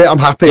 That's the bit I'm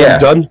happy, I'm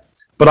done.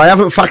 But I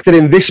haven't factored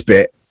in this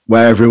bit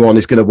where everyone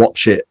is going to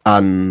watch it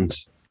and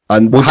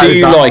well, do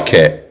you like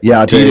it?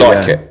 Yeah, I do. Do you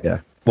like it? Yeah.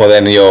 Well,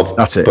 then you're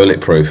That's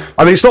bulletproof.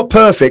 I mean, it's not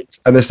perfect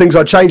and there's things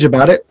I'd change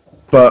about it,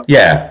 but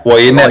yeah, well,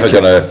 you're never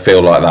going to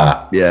feel like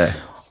that. Yeah.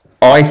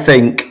 I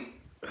think,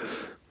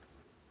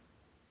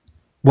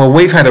 well,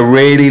 we've had a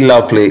really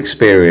lovely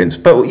experience,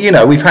 but,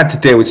 we've had to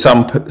deal with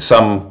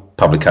some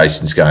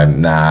publications going,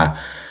 nah.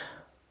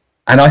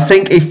 And I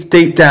think if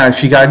deep down,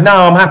 if you go, no,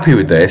 I'm happy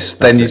with this,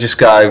 then you just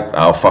go,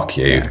 oh, fuck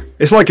you. Yeah.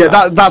 It's like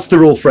that's the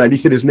rule for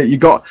anything, isn't it? You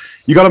got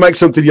to make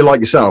something you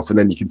like yourself, and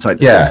then you can take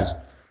the chances.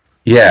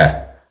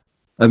 Yeah.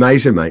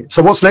 Amazing, mate.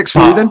 So what's next for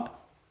you then?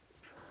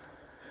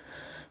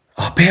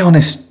 I'll be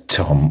honest,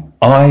 Tom.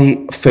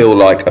 I feel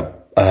like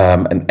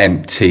an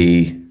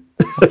empty.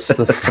 What's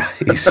the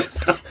phrase?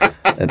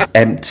 An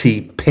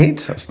empty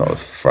pit? That's not a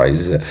phrase,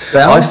 is it?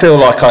 Well, I feel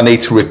like I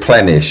need to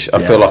replenish. I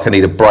feel like I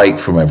need a break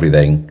from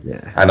everything.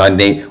 Yeah.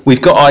 And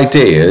we've got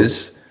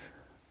ideas,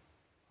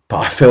 but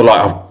I feel like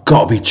I've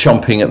got to be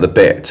chomping at the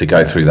bit to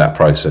go through that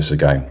process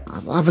again.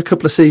 I'll have a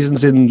couple of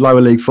seasons in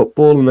lower league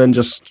football and then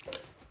just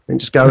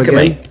go Look again.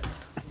 At me.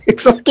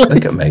 Exactly.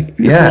 Look at me.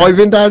 Yeah.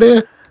 Driving down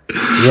here.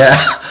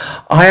 Yeah.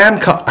 I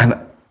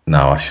am.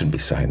 No, I shouldn't be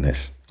saying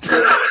this.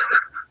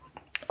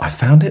 I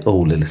found it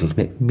all a little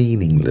bit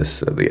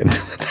meaningless at the end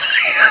of the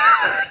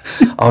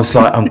day. I was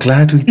like, I'm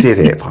glad we did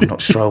it, but I'm not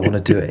sure I want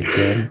to do it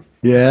again.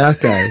 Yeah,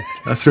 okay.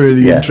 That's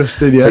really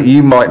interesting, yeah. But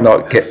you might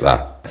not get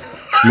that.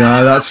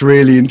 No, that's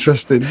really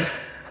interesting.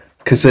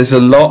 Because there's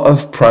a lot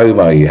of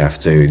promo you have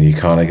to, and you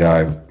kind of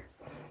go,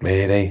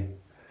 really?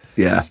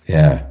 Yeah.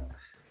 Yeah.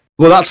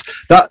 Well, that's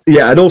that.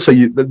 Yeah. And also, I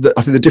think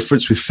the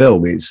difference with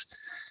film is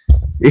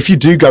if you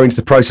do go into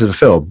the process of a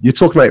film, you're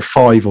talking about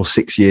 5 or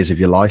 6 years of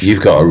your life.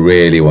 You've got to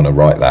really want to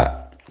write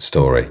that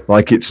story.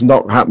 Like, it's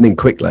not happening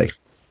quickly.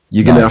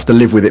 You're going to have to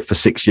live with it for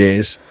 6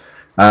 years.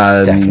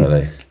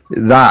 Definitely.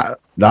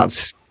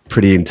 That's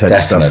pretty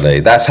intense stuff.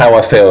 Definitely. That's how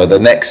I feel. The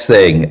next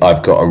thing,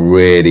 I've got to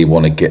really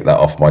want to get that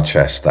off my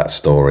chest, that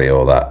story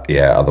or that.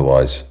 Yeah,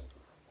 otherwise,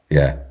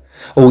 yeah.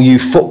 All you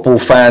football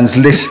fans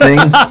listening,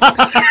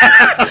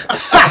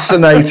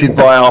 fascinated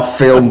by our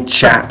film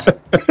chat.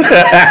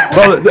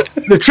 Well,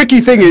 the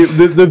tricky thing is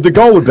the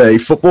goal would be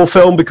football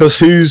film, because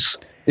who's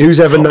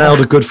ever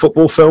nailed a good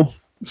football film?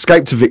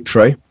 Escape to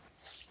Victory.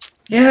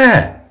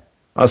 Yeah.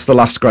 That's the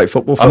last great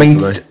football film. I mean,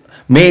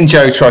 me and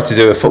Joe tried to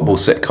do a football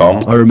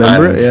sitcom. I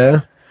remember it,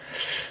 yeah.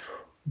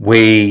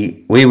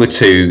 We were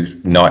too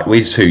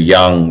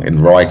young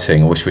in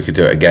writing. I wish we could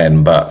do it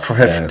again, but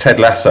Ted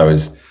Lasso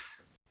is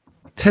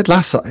Ted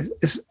Lasso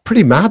is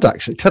pretty mad,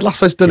 actually. Ted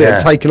Lasso's done it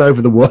and taken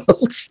over the world.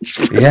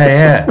 It's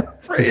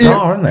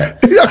bizarre, isn't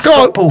it? A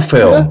football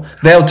film. Yeah.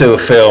 They'll do a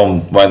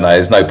film, won't they?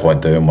 There's no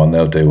point doing one.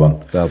 They'll do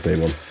one. They'll do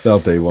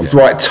one.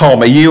 Right,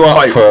 Tom, are you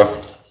up for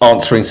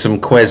answering some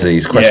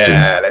questions?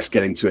 Yeah, let's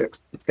get into it.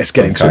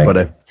 Into it,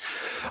 buddy.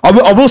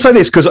 I will say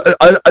this, because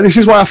this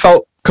is why I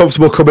felt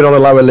comfortable coming on a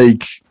lower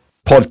league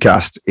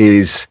podcast,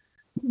 is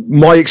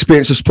my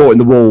experience of supporting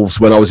the Wolves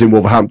when I was in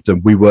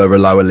Wolverhampton. We were a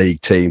lower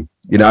league team.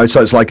 You know,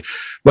 so it's like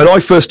when I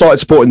first started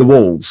supporting the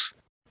Wolves,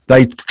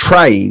 they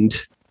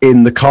trained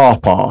in the car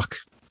park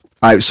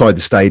outside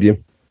the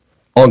stadium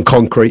on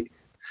concrete.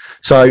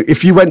 So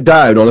if you went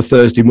down on a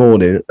Thursday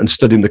morning and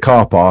stood in the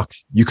car park,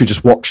 you could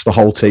just watch the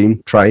whole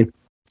team train.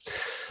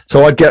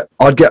 So I'd get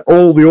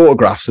all the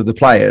autographs of the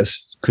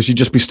players, because you'd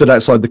just be stood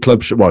outside the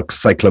club shop. Well,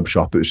 say club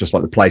shop, it was just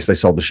like the place they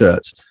sold the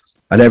shirts,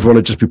 and everyone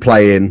would just be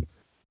playing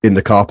in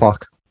the car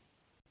park.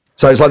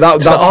 So it's like that.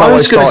 That's how I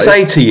was going to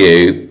say to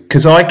you,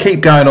 because I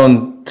keep going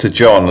on to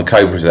John, the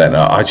co-presenter.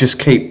 I just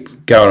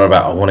keep going on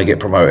about, I want to get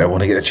promoted. I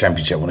want to get the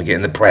Championship. I want to get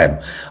in the Prem.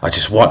 I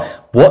just want.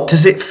 What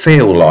does it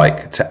feel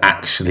like to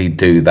actually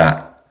do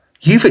that?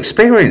 You've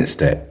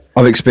experienced it.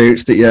 I've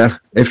experienced it. Yeah,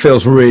 it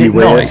feels really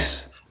weird.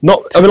 Nice?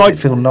 Does it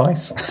feel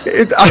nice?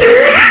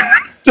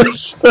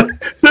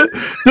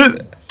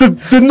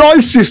 The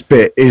nicest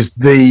bit is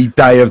the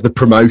day of the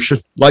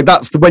promotion. Like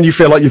that's when you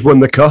feel like you've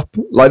won the cup.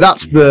 Like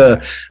that's the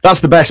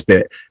best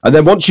bit. And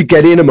then once you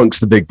get in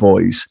amongst the big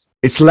boys,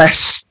 it's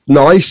less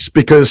nice,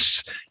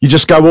 because you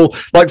just go, well,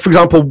 like for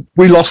example,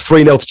 we lost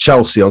 3-0 to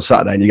Chelsea on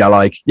Saturday, and you go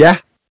like, yeah.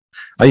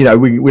 And you know,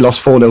 we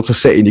lost 4-0 to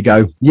City, and you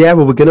go, yeah,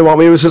 well, we're gonna, aren't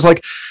we? It was just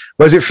like,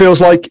 whereas it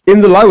feels like in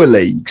the lower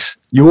leagues,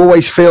 you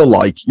always feel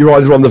like you're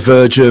either on the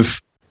verge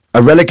of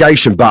a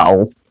relegation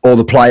battle or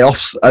the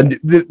playoffs, and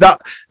that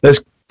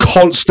there's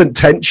constant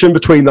tension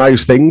between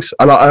those things,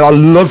 and I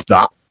love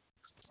that.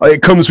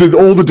 It comes with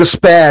all the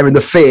despair and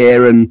the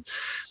fear, and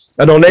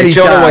on any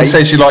John day, always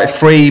says you're like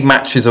 3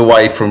 matches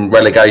away from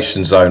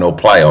relegation zone or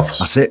playoffs.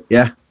 That's it,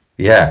 yeah,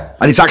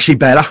 and it's actually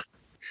better.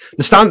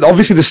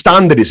 Obviously the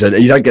standard isn't,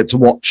 and you don't get to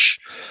watch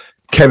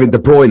Kevin De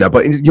Bruyne,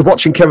 but you're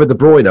watching Kevin De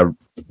Bruyne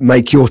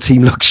make your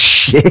team look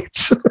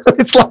shit.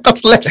 It's like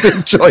that's less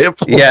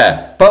enjoyable.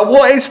 Yeah, but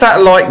what is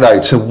that like though,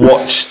 to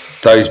watch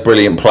those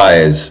brilliant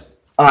players?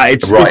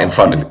 It's right in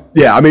front of you.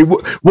 Yeah, I mean,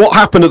 what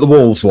happened at the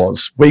Wolves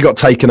was we got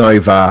taken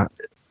over.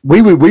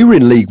 We were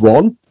in League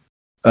One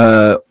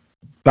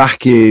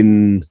back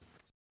in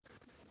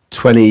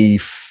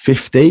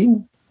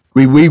 2015.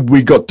 We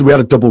had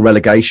a double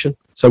relegation,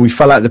 so we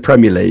fell out of the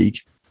Premier League,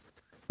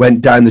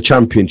 went down the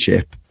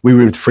Championship. We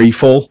were in free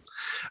fall,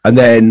 and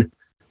then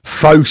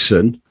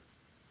Fosun.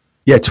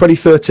 Yeah,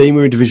 2013 we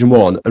were in Division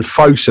 1, and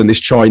Fosun, this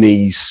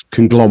Chinese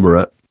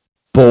conglomerate,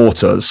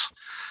 bought us.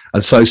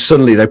 And so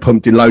suddenly they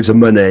pumped in loads of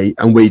money,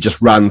 and we just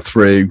ran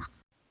through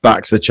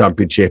back to the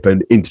Championship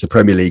and into the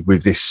Premier League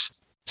with this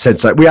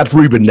sense that we had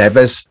Ruben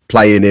Neves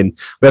playing in.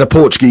 We had a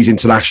Portuguese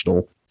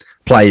international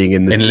playing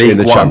in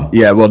League One.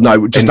 Yeah, well,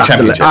 no, just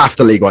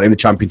after League One in the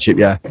Championship.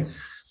 Yeah,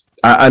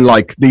 and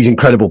like these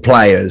incredible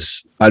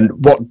players, and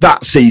what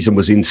that season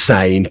was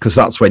insane, because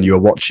that's when you were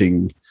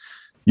watching.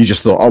 You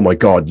just thought, oh my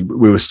God,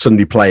 we were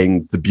suddenly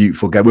playing the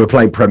beautiful game. We were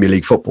playing Premier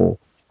League football.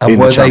 And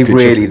were they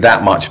really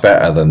that much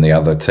better than the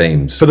other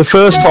teams? For the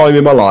first time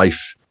in my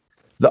life,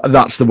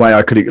 that's the way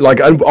I could, like,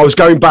 and I was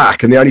going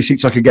back, and the only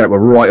seats I could get were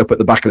right up at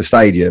the back of the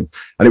stadium,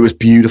 and it was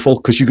beautiful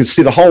because you could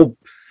see the whole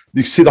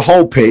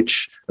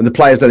pitch and the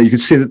players there. You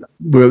could see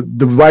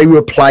the way we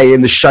were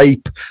playing, the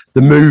shape,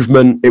 the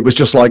movement. It was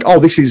just like, oh,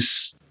 this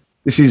is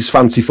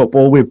fancy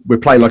football. We're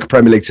playing like a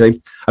Premier League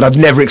team, and I've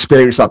never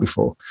experienced that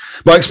before.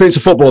 My experience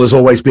of football has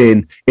always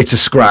been, it's a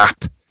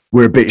scrap.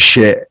 We're a bit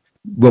shit.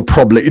 We'll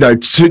probably,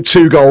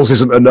 two goals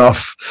isn't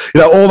enough.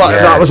 All that.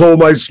 Yeah. That was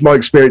almost my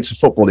experience of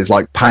football, is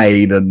like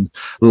pain and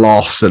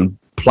loss and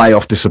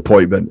playoff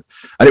disappointment.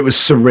 And it was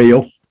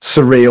surreal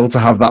to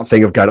have that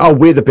thing of going, oh,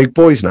 we're the big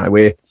boys now.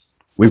 We've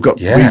got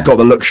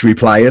the luxury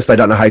players. They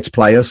don't know how to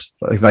play us.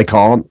 They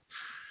can't.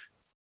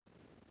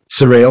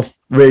 Surreal.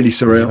 Really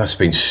surreal. You must have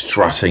been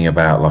strutting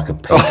about like a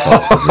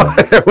peacock.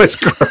 It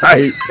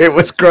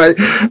was great.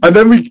 And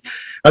then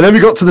we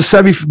got to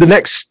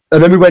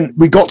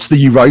we got to the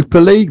Europa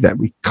League. Then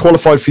we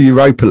qualified for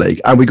Europa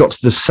League, and we got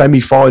to the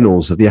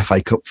semi-finals of the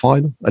FA Cup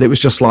final. And it was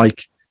just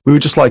like, me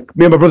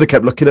and my brother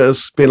kept looking at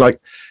us, being like,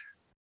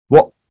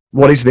 what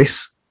is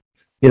this?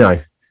 We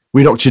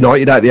knocked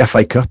United out of the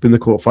FA Cup in the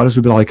quarterfinals.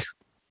 We'd be like,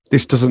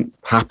 this doesn't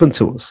happen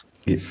to us.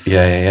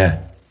 Yeah.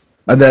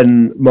 And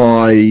then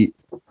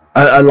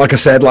and like I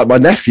said, like my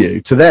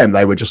nephew, to them,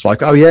 they were just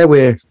like, oh yeah,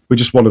 we're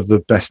just one of the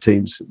best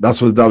teams.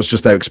 That was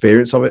just their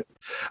experience of it.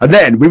 And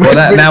then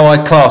now I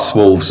class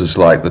Wolves as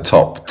like the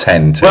top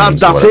 10 teams. Well,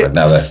 that's it.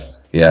 Now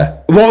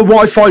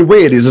what I find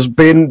weird is,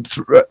 being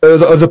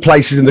other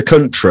places in the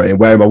country and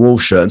wearing my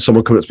Wolves shirt, and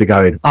someone coming up to me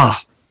going,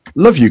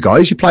 love you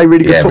guys, you play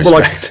really good football.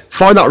 Respect. Like,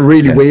 find that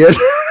really weird.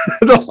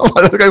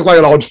 It's like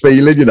an odd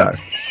feeling,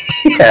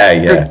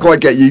 Yeah. Couldn't quite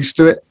get used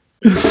to it.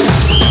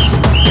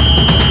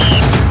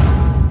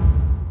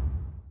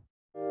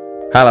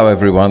 Hello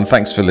everyone,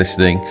 thanks for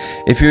listening.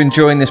 If you're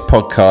enjoying this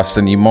podcast,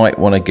 then you might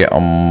want to get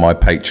on my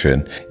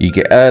Patreon. You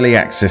get early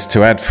access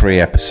to ad-free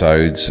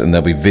episodes, and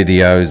there'll be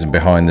videos and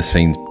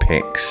behind-the-scenes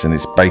pics, and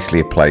it's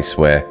basically a place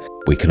where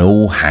we can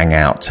all hang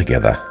out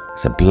together.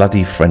 It's a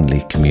bloody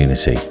friendly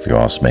community, if you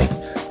ask me.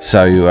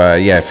 So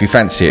if you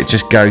fancy it,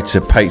 just go to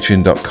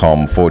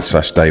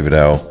patreon.com/David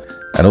L.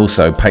 And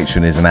also,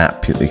 Patreon is an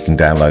app that you can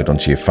download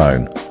onto your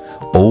phone,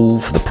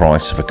 all for the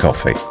price of a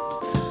coffee,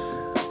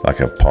 like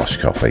a posh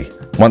coffee.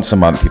 Once a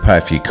month, you pay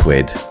a few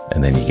quid,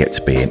 and then you get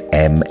to be an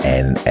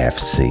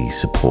MNFC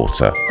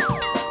supporter.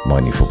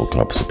 Mind Your Football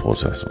Club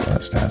supporter, that's what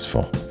that stands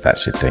for.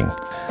 That's your thing.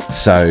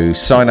 So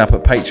sign up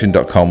at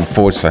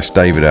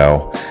patreon.com/David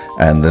L,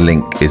 and the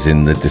link is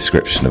in the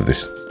description of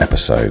this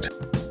episode.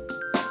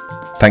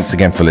 Thanks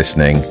again for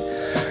listening.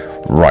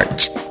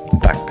 Right,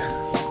 back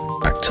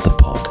to the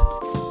pod.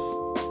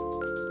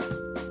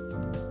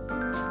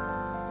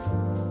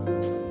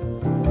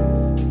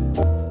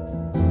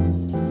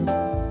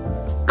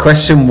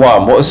 Question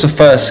 1. What was the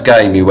first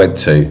game you went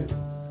to?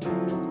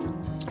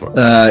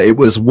 It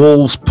was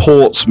Wolves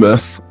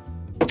Portsmouth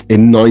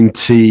in I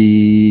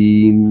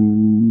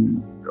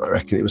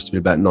reckon it was to be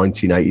about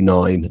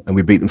 1989, and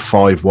we beat them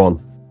 5-1.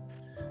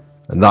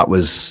 And that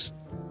was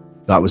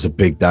a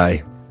big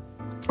day.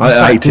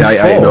 88,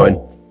 89.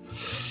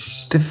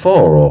 Div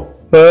 4 or?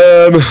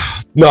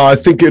 No, I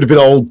think it would have been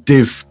old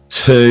Div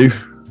 2,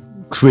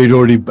 because we'd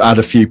already had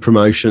a few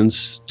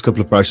promotions. A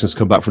couple of promotions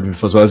come back from Div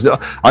 4 as well.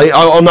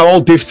 I know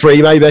old Div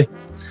 3 maybe.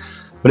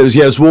 But it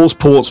was Wolves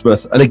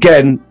Portsmouth, and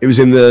again it was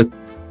in the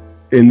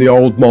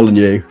old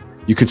Molyneux.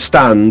 You could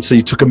stand, so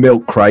you took a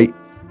milk crate.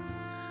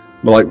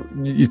 Like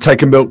you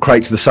take a milk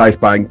crate to the South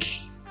Bank,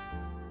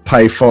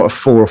 pay for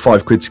 £4 or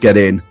 £5 to get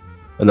in,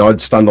 and I'd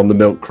stand on the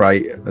milk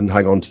crate and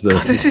hang on to the.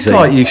 God, this is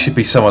like you should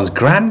be someone's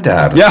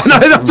granddad. Yeah, no,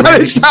 that's how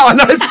it sounds. I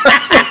know it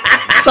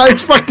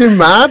sounds fucking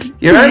mad.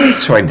 You're only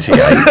 28.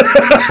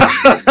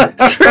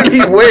 It's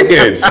really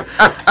weird.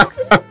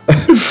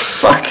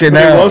 Fucking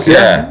hell. Was,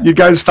 yeah. You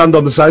go and stand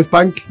on the South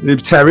Bank, the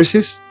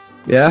terraces.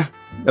 Yeah,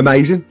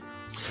 amazing.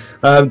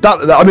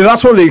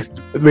 That's one of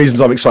the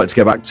reasons I'm excited to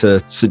go back to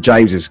St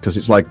James's, because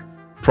it's like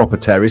proper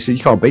terraces.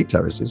 You can't beat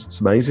terraces. It's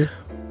amazing.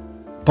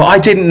 But I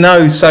didn't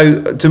know. So,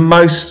 do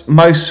most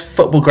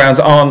football grounds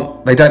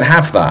they don't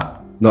have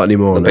that? Not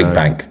anymore. The big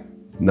bank.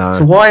 No.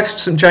 So why have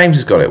St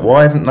James's got it?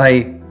 Why haven't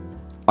they?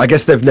 I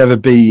guess they've never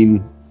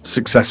been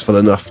successful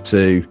enough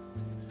to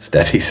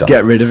steady some.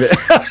 Get rid of it.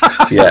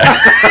 Yeah.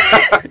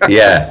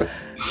 Yeah.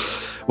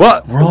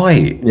 What?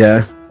 Right.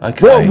 Yeah.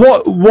 Okay.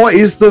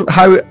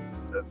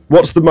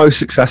 What's the most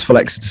successful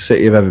Exeter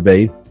City have ever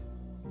been?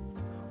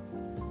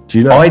 Do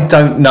you know? I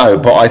don't know,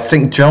 but I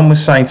think John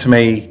was saying to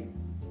me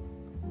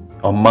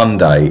on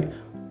Monday,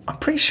 I'm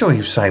pretty sure he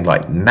was saying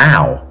like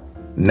now.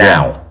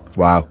 Yeah.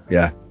 Wow.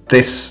 Yeah.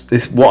 This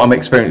what I'm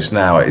experiencing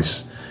now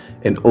is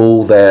in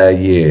all their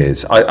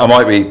years. I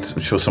might be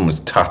sure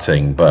someone's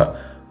tutting, but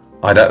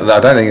I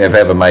don't think they've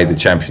ever made the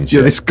championship.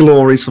 Yeah, this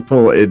glory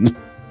supporting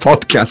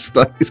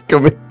podcaster is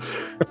coming.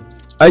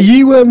 Are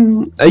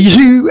you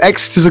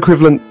Exeter's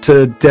equivalent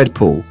to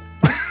Deadpool?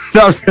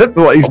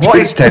 What is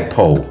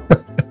Deadpool?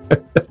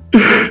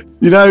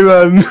 You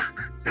know,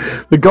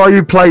 the guy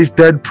who plays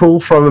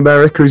Deadpool from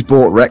America who's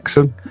bought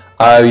Wrexham.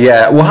 Oh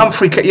yeah, well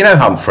Humphrey, you know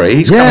Humphrey,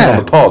 he's coming on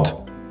the pod.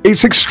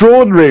 It's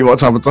extraordinary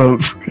what's happened to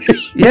Humphrey.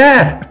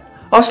 Yeah,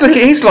 I was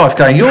looking at his life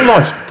going, your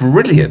life's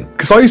brilliant.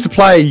 Because we used to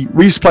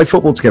play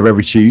football together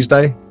every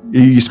Tuesday.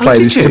 You used to play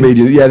this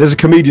comedian. Yeah, there's a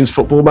comedians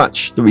football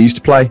match that we used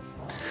to play.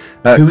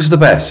 Who was the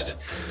best?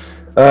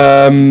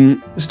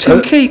 Was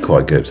Tim Key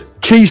quite good?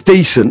 Key's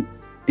decent.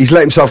 He's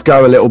let himself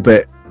go a little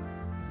bit.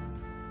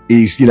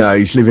 He's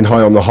living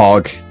high on the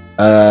hog.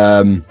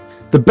 The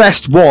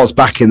best was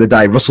back in the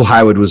day. Russell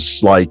Howard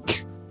was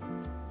like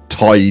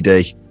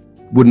tidy,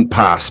 wouldn't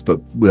pass,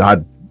 but we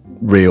had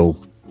real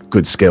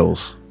good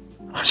skills.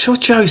 I'm sure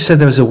Joe said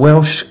there was a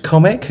Welsh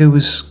comic who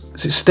is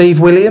it Steve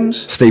Williams?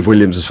 Steve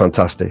Williams is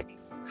fantastic.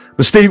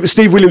 But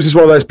Steve Williams is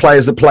one of those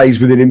players that plays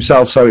within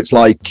himself, so it's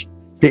like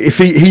if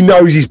he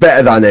knows he's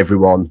better than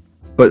everyone,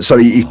 but so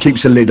he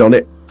keeps a lid on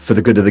it for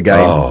the good of the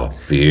game. Oh,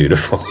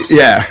 beautiful.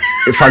 Yeah,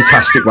 a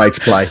fantastic way to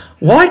play.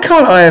 Why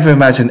can't I ever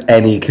imagine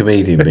any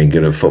comedian being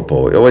good at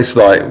football? It's always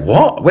like,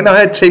 what? When I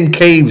heard Tim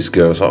Key was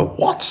good, I was like,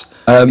 what?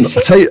 I'll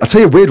tell you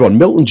a weird one.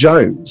 Milton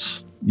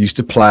Jones used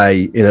to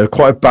play in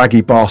quite a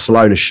baggy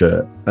Barcelona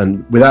shirt,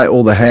 and without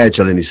all the hair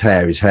gel in his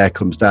hair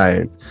comes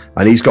down,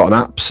 and he's got an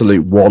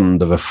absolute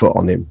wand of a foot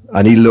on him,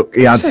 and he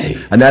had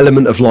an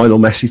element of Lionel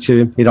Messi to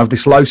him. He'd have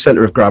this low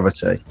centre of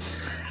gravity,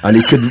 and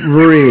he could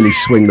really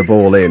swing the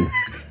ball in.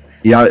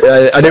 Yeah,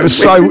 and it was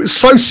so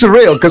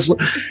surreal, because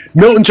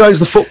Milton Jones,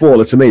 the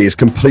footballer, to me is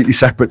completely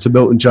separate to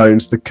Milton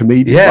Jones, the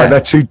comedian. Yeah. Like, they're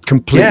two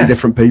completely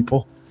different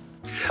people.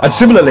 And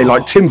similarly,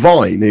 like Tim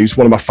Vine, who's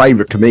one of my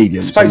favourite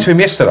comedians. I spoke to him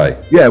yesterday.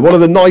 Yeah, one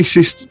of the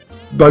nicest,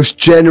 most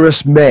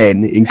generous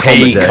men in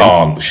comedy. He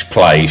can't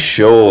play,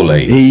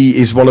 surely. He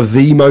is one of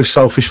the most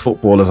selfish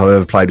footballers I've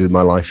ever played with in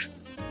my life.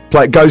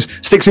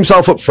 Sticks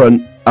himself up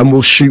front, and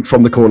will shoot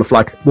from the corner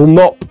flag. Will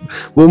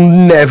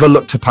never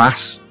look to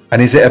pass.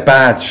 And is it a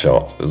bad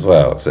shot as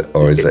well? Is it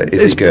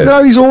good?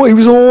 No, he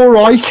was all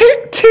right.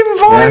 Tim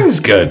Vine's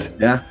good.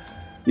 Yeah,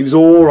 he was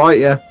all right.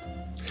 Yeah.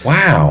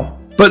 Wow.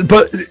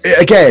 But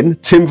again,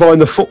 Tim Vine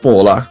the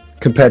footballer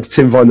compared to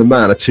Tim Vine the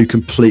man are two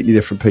completely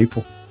different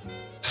people.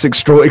 It's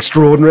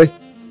extraordinary,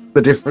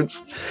 the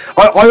difference.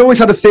 I always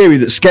had a theory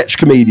that sketch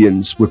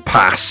comedians would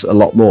pass a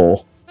lot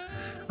more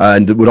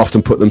and would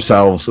often put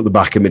themselves at the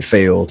back of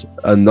midfield.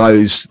 And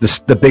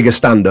the bigger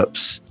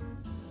stand-ups,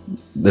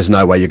 there's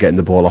no way you're getting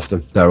the ball off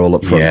them. They're all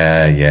up front.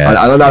 Yeah.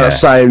 I know that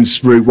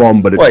sounds route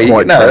one, but it's quite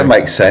true. That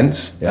makes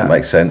sense. Yeah. That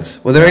makes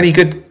sense. Were there any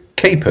good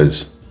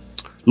keepers?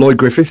 Lloyd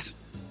Griffith.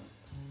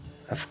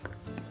 Of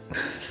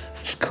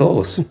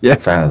course. Yeah.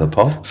 Fan of the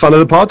pod. Fan of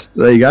the pod.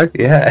 There you go.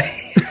 Yeah.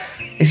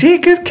 Is he a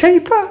good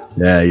keeper?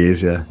 Yeah, he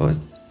is, yeah.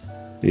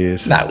 He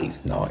is. No,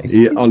 he's not.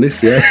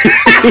 Honest, yeah.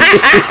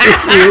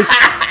 He is.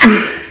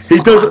 He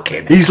does.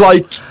 He's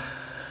like,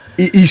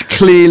 he's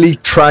clearly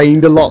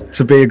trained a lot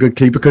to be a good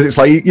keeper, because it's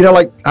like, you know,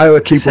 like how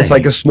a keeper will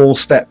take a small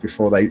step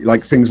before they,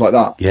 like things like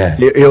that. Yeah.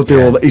 He'll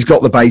do all that. He's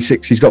got the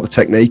basics. He's got the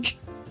technique.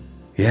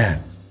 Yeah.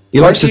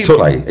 He likes to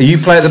play. Are you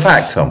play at the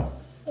back, Tom?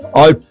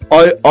 I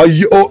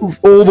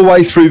all the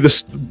way through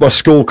my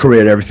school career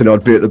and everything,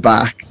 I'd be at the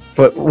back.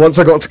 But once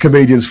I got to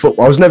comedians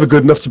football, I was never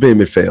good enough to be in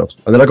midfield.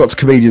 And then I got to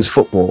comedians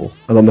football,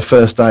 and on the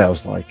first day I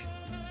was like,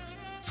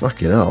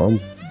 fucking hell,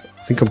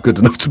 I think I'm good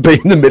enough to be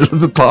in the middle of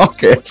the park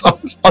here. So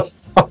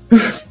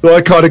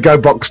I kind of go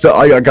box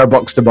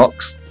to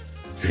box.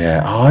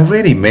 Yeah, I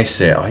really miss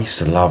it. I used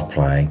to love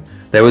playing.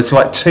 There was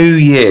like 2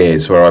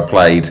 years where I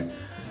played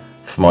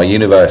for my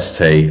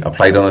university. I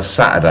played on a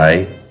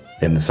Saturday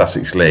in the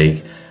Sussex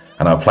League,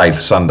 and I played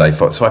for Sunday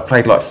foot. So I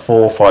played like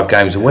 4 or 5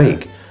 games a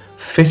week.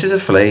 Fit as a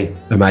flea.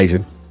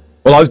 Amazing.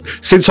 Well,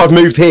 since I've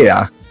moved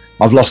here,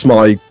 I've lost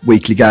my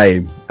weekly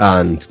game,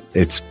 and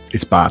it's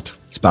bad.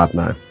 It's bad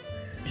now.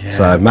 Yeah.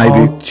 So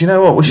maybe. Do you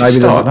know what? We should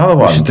start another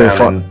one. We should do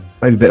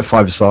maybe a bit of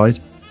five-a-side.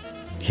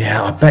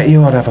 Yeah, I bet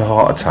you I'd have a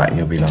heart attack, and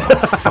you'll be like, oh,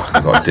 fuck,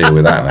 I've got to deal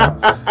with that now.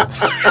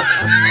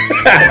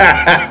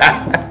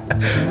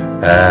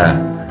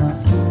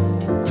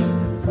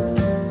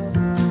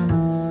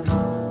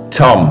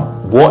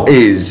 Tom, where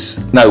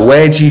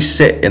do you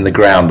sit in the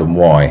ground and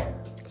why?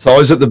 So I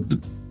was at so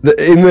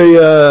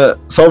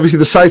obviously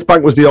the South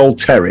Bank was the old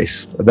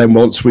terrace, and then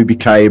once we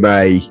became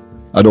an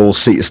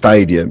all-seater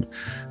stadium,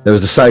 there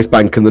was the South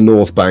Bank and the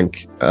North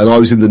Bank, and I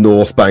was in the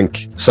North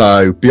Bank,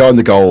 so behind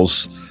the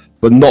goals,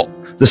 but not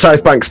the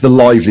South Bank's the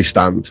lively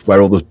stand where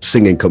all the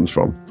singing comes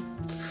from.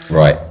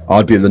 Right.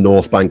 I'd be in the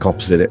North Bank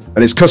opposite it,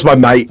 and it's because my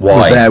mate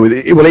was there with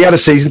it. Well, he had a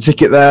season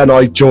ticket there, and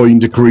I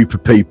joined a group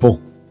of people.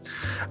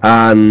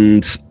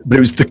 But it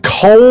was the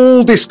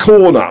coldest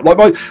corner. Like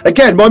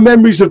my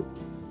memories of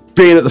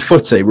being at the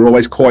footy were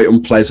always quite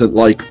unpleasant.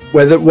 Like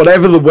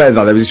whatever the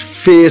weather, there was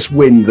this fierce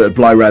wind that would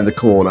blow around the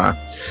corner.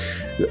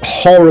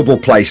 Horrible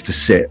place to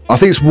sit. I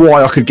think it's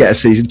why I could get a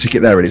season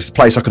ticket there, and it's the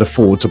place I could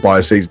afford to buy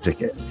a season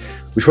ticket.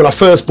 Which when I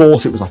first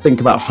bought it was, I think,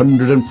 about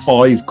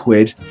 105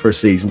 quid for a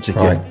season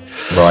ticket.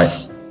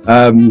 Right.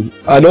 And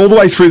all the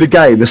way through the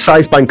game, the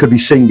South Bank could be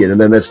singing,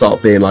 and then they'd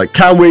start being like,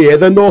 "Can we hear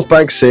the North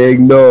Bank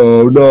sing?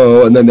 No,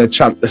 no." And then they'd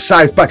chant the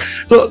South Bank.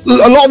 So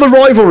a lot of the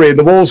rivalry in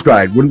the Wolves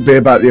ground wouldn't be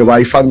about the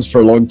away fans for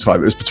a long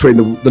time. It was between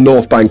the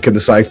North Bank and the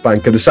South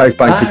Bank, and the South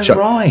Bank would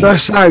chant the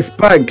South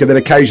Bank, and then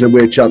occasionally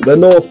we'd chant the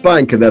North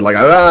Bank, and they're like,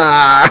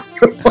 ah.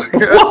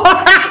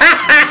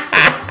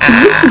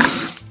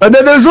 And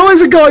then there's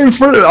always a guy in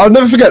front of me. I'll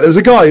never forget, there was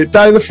a guy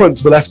down the front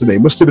to the left of me,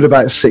 must have been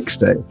about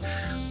 60.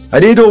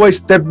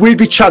 And we'd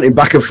be chanting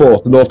back and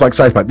forth, the North Bank,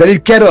 South Bank. Then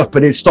he'd get up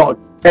and he'd start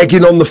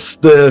egging on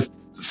the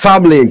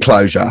family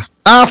enclosure,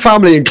 our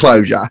family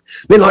enclosure.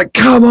 Being like,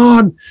 come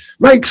on,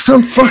 make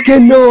some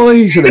fucking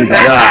noise. And then he'd be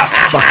like,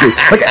 fuck it.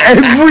 Like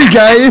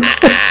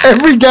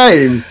every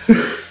game.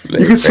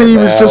 You could see he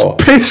was just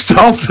pissed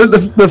off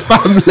that the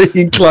family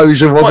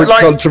enclosure wasn't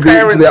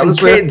contributing to the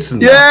atmosphere. Kids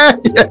and yeah.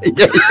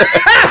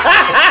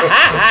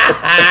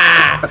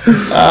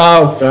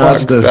 Oh,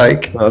 fuck's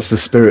sake. That's the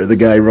spirit of the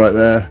game right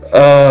there.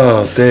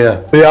 Oh,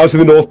 dear. But yeah, I was in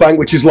the North Bank,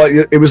 which is like,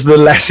 it was the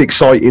less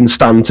exciting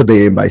stand to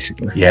be in,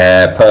 basically.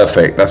 Yeah,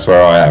 perfect. That's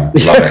where I am.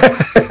 Love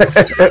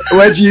it.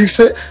 Where do you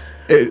sit?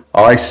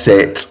 I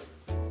sit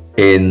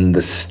in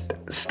the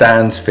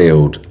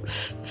Stansfield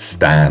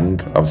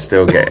stand. I'm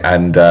still getting,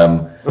 and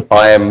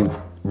I am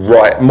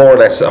right more or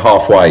less at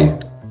halfway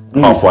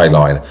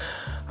line, and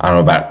I'm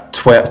about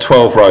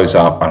 12 rows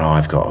up, and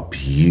I've got a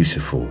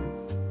beautiful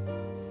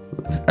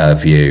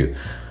view.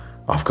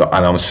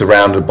 And I'm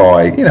surrounded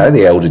by,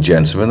 the elder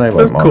gentlemen. They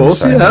won't mind. Of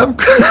course, yeah.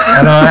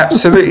 And I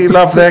absolutely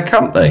love their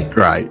company.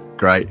 Great.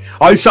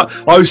 I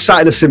was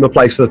sat in a similar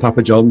place for the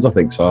Papa John's, I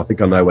think. So I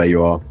think I know where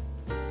you are.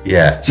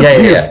 Yeah, it's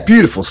a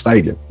beautiful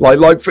stadium. Like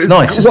it's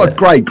nice. What a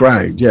great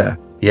ground. Yeah.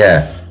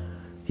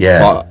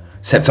 But,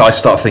 except I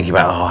start thinking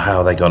about how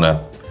are they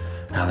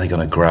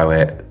gonna grow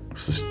it.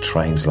 This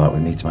train's like, we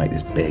need to make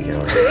this bigger.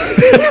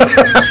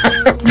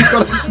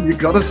 You've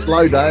got to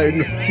slow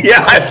down.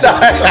 Yeah, I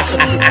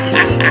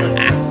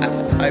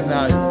know. I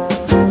know.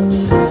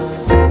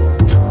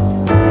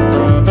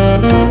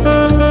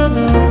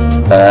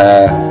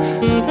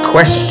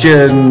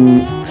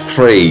 Question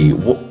 3.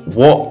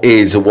 What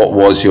is or what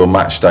was your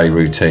match day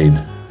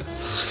routine?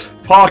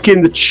 Park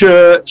in the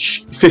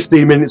church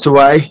 15 minutes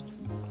away.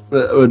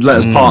 It would let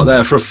us park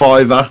there for a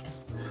 £5.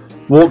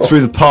 Walk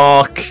through the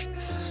park,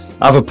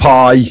 have a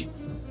pie.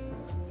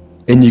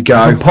 In you go.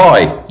 Have a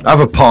pie?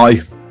 Have a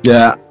pie.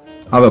 Yeah,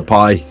 have a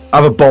pie.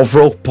 Have a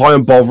bovril. Pie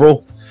and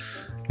bovril.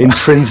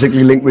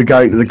 Intrinsically linked with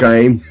going to the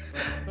game.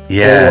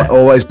 Yeah.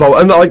 Always bovril.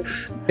 And like,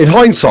 in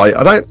hindsight,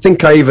 I don't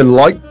think I even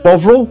like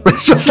bovril.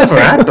 I've never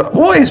had.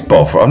 What is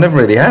bovril? I've never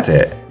really had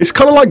it. It's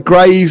kind of like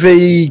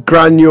gravy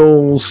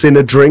granules in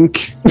a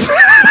drink.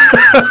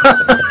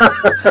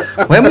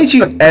 When would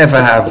you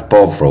ever have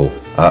bovril?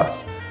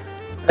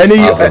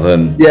 Other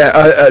than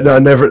no,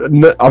 never.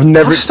 No,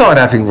 I've started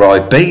having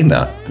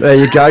Ribena. There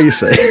you go. You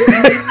see,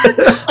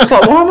 it's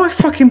like, why am I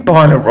fucking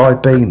buying a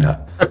Ribena?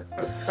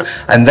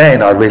 And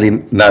then I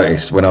really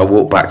noticed when I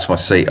walk back to my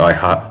seat, I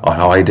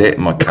hide it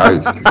in my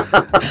coat.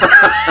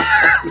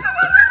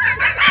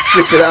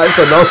 Stick it out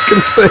so no one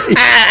can see.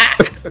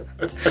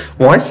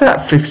 Why is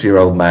that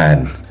 50-year-old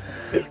man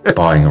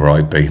buying a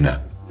Ribena?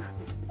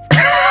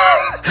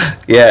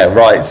 Yeah,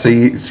 right. So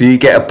you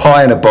get a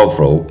pie and a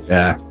bovril.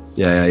 Yeah.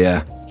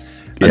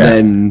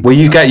 And then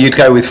you'd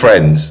go with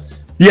friends.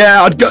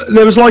 Yeah,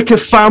 there was like a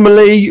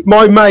family.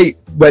 My mate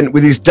went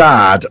with his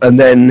dad, and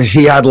then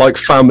he had like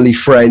family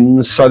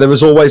friends. So there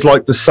was always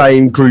like the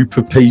same group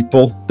of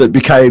people that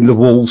became the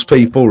Wolves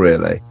people,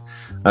 really.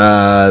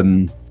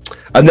 And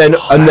then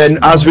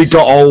as we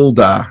got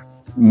older,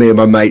 me and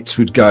my mates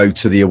would go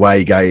to the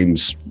away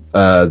games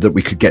that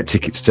we could get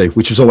tickets to,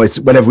 which was always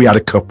whenever we had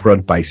a cup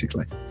run,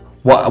 basically.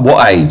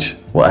 What age?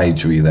 What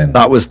age were you then?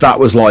 That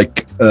was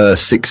like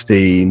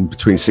 16,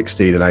 between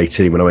 16 and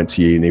 18 when I went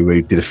to uni.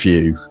 We did a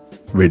few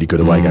really good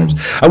away games.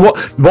 And what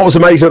was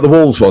amazing at the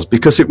Wolves was,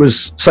 because it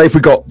was, say if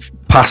we got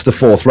past the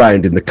 4th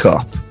round in the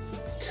cup,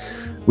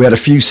 we had a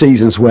few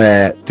seasons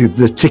where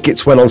the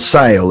tickets went on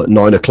sale at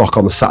 9 o'clock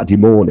on the Saturday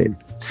morning.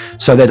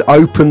 So they'd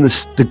open the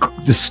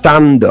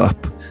stand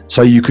up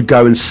so you could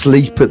go and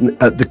sleep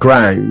at the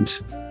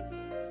ground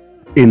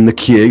in the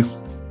queue,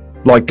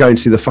 like going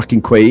to see the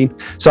fucking Queen.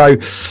 So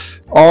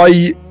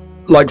I,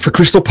 like for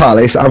Crystal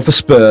Palace and for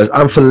Spurs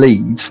and for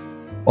Leeds,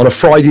 on a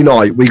Friday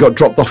night, we got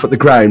dropped off at the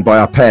ground by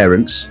our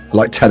parents,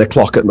 like 10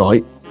 o'clock at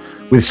night,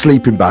 with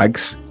sleeping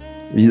bags,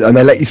 and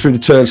they let you through the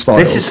turnstiles.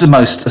 This is the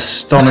most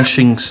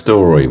astonishing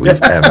story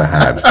we've ever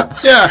had.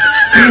 Yeah,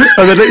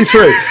 and they let you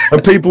through,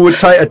 and people would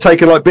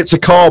taken like bits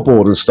of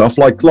cardboard and stuff,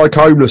 like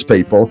homeless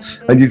people,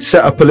 and you'd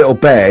set up a little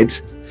bed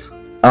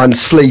and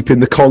sleep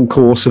in the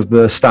concourse of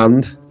the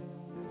stand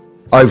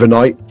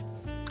overnight.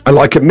 And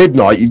like at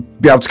midnight,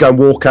 you'd be able to go and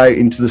walk out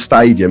into the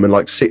stadium and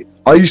like sit.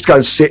 I used to go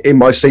and sit in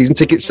my season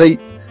ticket seat,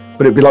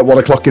 but it'd be like 1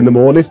 o'clock in the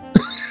morning.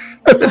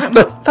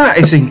 That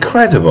is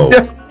incredible.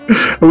 Yeah.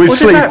 What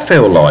did that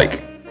feel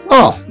like?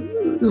 Oh,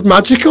 it was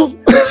magical.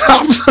 It's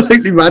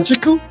absolutely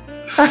magical.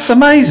 That's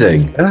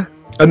amazing. Yeah.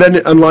 And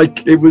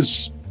it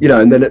was,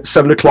 and then at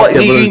 7 o'clock,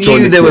 you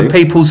knew there were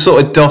people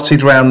sort of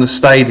dotted around the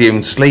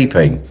stadium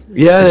sleeping.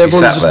 Yeah,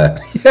 everyone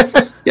sat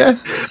there. Yeah.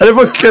 And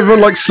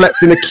everyone like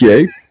slept in a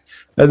queue.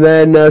 And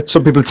then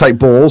some people take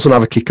balls and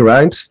have a kick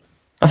around.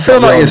 I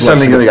feel like you're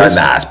suddenly going to go,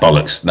 nah, it's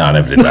bollocks. No, I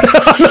never did that.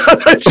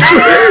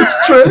 It's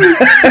true.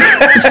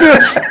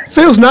 It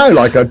feels now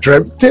like I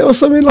dreamt it or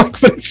something, like,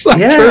 but it's not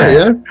true,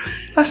 yeah.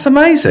 That's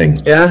amazing.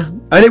 Yeah.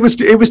 And it was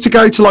to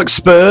go to like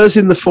Spurs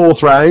in the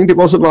 4th round. It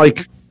wasn't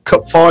like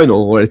cup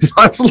final or anything.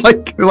 It was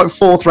like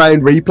 4th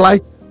round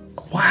replay.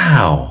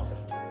 Wow.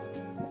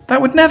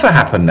 That would never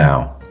happen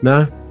now.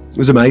 No. It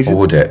was amazing. Or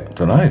would it? I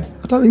don't know.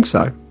 I don't think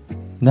so.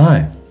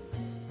 No.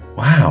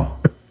 Wow.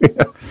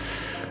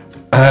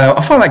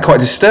 I find that quite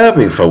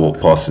disturbing if I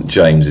walk past St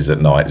James's at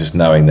night, just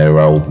knowing there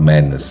are old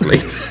men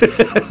asleep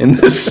in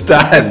the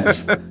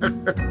stands.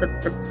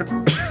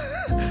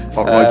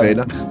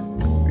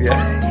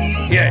 Yeah.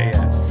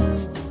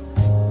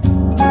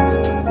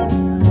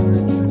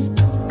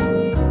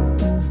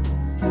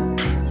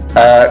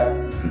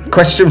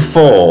 Question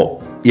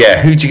 4.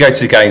 Yeah, who'd you go to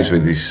the games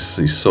with?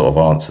 He's sort of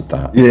answered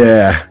that.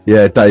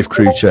 Yeah, Dave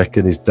Kruchek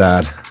and his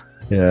dad.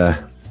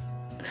 Yeah.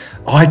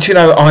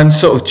 I'm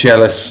sort of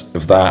jealous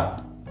of that.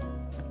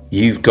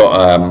 You've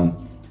got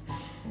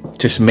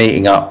just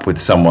meeting up with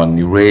someone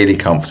you're really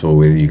comfortable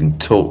with. You can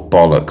talk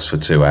bollocks for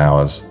 2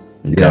 hours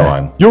and go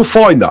home. You'll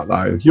find that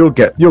though. You'll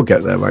get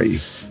there, won't you?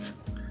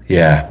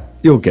 Yeah,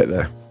 you'll get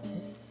there.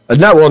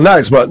 And now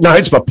it's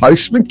my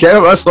postman.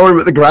 I saw him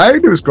at the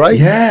ground. It was great.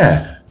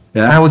 Yeah.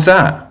 How was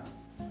that?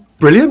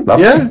 Brilliant.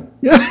 Lovely.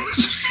 Yeah.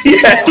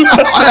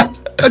 Yeah.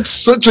 It's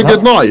such a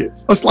good night.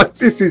 I was like,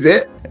 this is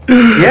it.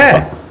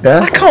 Yeah.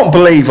 I can't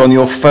believe on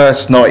your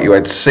first night you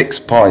had 6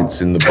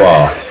 pints in the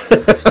bar.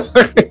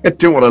 I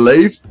didn't want to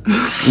leave.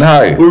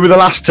 No. We were the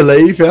last to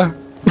leave, yeah.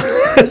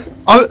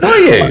 Were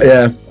you?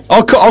 Yeah.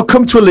 I'll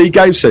come to a league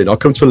game soon. I'll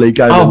come to a league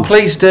game. Oh,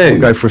 please do.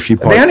 We'll go for a few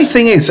pints. The only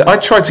thing is, I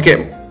tried to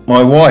get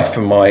my wife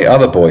and my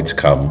other boy to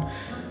come,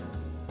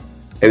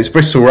 It was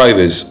Bristol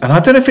Rovers, and I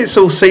don't know if it's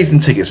all season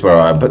tickets where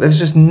I am, but there's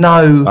just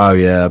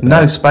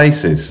no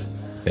spaces.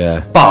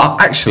 Yeah.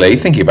 But actually,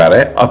 thinking about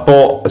it, I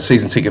bought a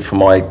season ticket for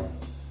my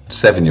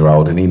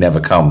 7-year-old, and he never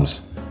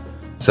comes.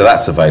 So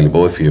that's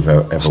available if you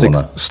ever want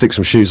to stick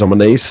some shoes on my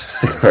knees.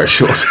 Stick a pair of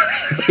shorts.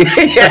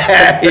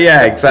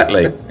 yeah,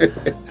 exactly.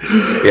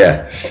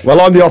 Yeah.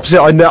 Well, I'm the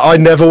opposite. I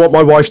never want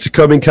my wife to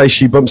come in case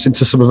she bumps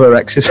into some of her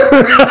exes.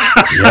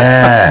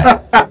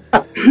 Yeah.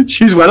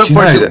 She's well up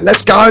for it.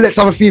 Let's go. Let's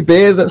have a few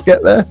beers. Let's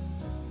get there.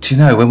 Do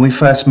you know, when we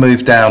first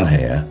moved down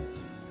here,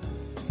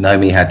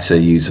 Naomi had to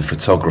use a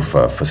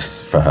photographer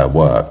for her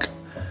work.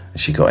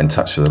 She got in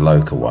touch with a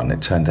local one.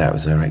 It turned out it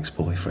was her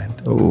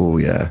ex-boyfriend. Oh,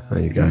 yeah. There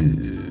you go.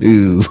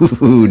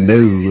 Ooh,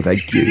 no,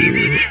 thank you.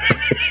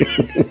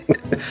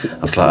 I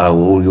was like,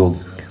 all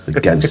the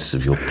ghosts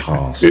of your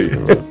past.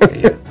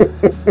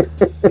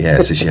 Yeah,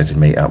 so she had to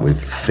meet up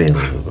with Phil,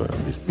 or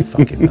whatever his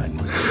fucking name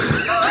was.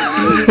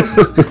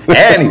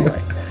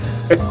 Anyway.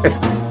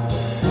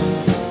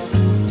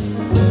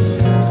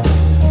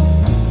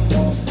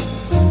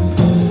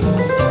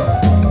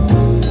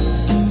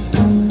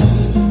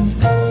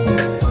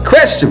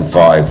 Question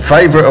 5,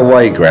 favourite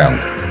away ground?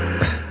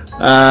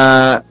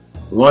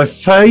 My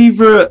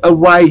favourite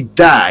away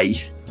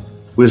day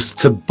was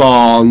to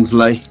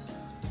Barnsley.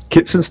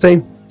 Kitson's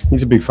team.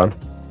 He's a big fan.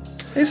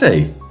 Is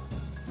he?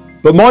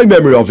 But my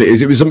memory of it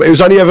is it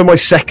was only ever my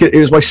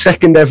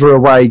second ever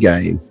away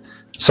game.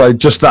 So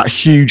just that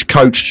huge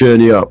coach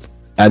journey up,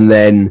 and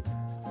then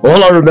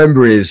all I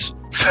remember is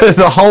for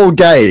the whole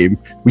game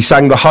we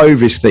sang the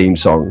Hovis theme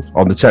song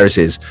on the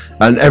terraces,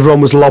 and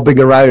everyone was lobbing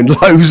around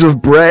loaves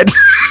of bread.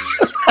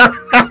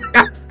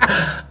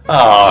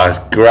 Oh, it's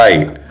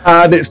great.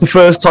 And it's the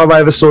first time I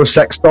ever saw a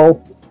sex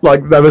doll.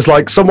 Like, there was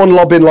like someone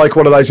lobbing like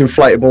one of those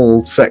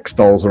inflatable sex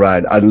dolls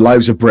around, and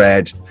loads of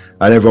bread,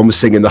 and everyone was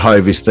singing the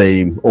Hovis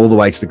theme all the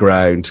way to the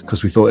ground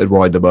because we thought it'd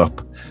wind them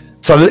up.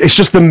 So it's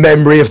just the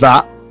memory of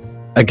that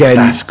again.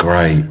 That's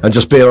great. And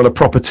just being on a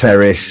proper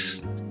terrace.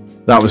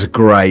 That was a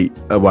great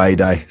away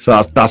day.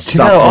 So that's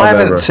I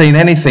haven't seen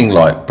anything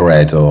like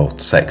bread or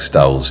sex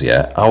dolls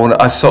yet.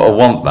 I sort of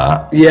want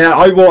that. Yeah,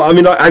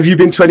 have you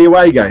been to any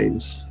away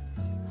games?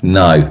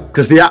 No.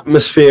 Because the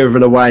atmosphere of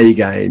an away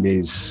game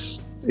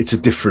it's a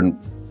different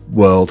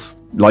world.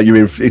 Like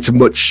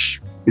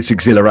it's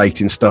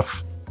exhilarating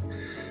stuff.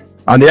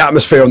 And the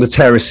atmosphere on the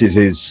terraces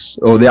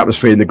the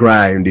atmosphere in the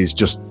ground is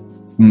just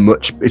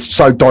it's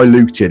so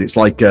diluted. It's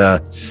like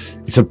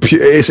it's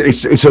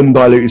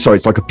undiluted. Sorry,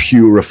 it's like a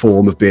purer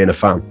form of being a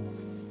fan.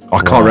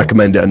 I can't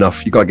recommend it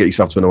enough. You got to get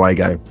yourself to an away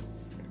game.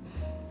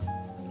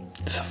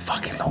 It's a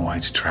fucking long way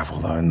to travel,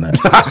 though, isn't it?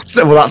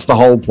 Well, that's the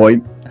whole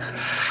point.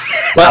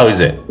 How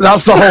is it?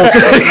 That's the whole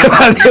thing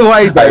about the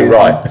away day. Oh,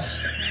 right.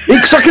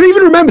 Because I can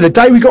even remember the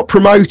day we got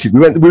promoted.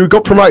 We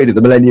got promoted at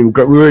the Millennium.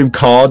 We were in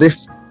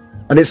Cardiff,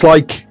 and it's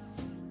like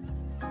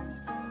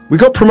we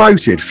got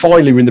promoted.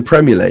 Finally, we're in the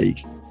Premier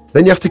League.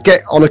 Then you have to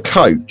get on a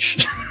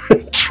coach,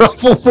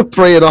 travel for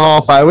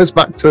 3.5 hours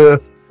back to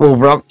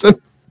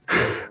Wolverhampton.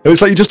 It was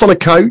like you're just on a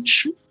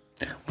coach.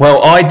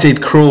 Well, I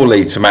did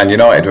Crawley to Man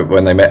United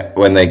when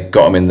they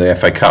got them in the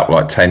FA Cup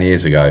like 10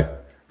 years ago.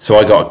 So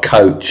I got a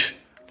coach,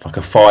 like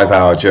a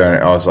 5-hour journey.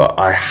 I was like,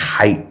 I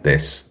hate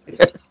this.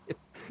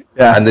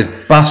 Yeah. And the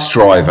bus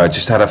driver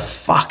just had a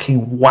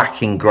fucking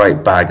whacking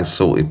great bag of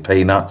salted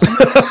peanuts.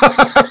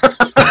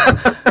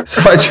 So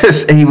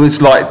he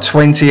was like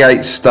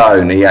 28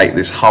 stone. He ate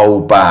this whole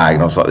bag.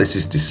 And I was like, this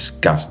is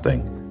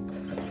disgusting.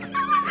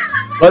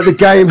 Like, the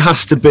game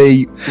has to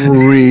be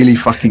really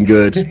fucking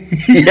good to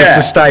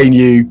sustain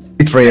you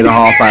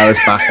 3.5 hours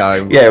back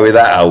home. Yeah, with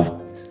that old,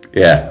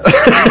 yeah.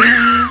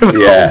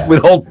 Yeah.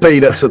 With old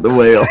peanuts at the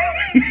wheel.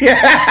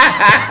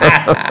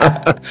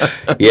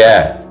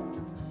 Yeah.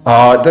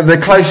 The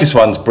closest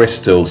one's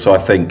Bristol, so I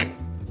think.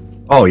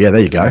 Oh, yeah,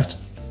 there you go.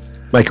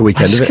 Make a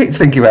weekend of it. I just keep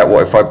thinking about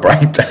what if I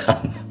break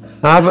down.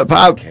 Have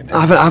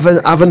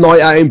a night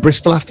out in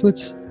Bristol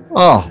afterwards.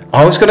 Oh,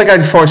 I was going to go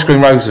to Forest Green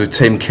Roses with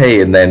Tim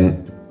Key, and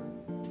then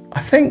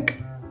I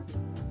think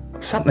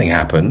something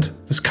happened. It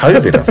was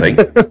COVID, I think.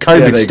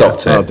 COVID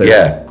stopped it.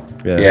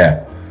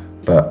 Yeah.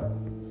 But,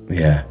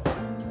 yeah.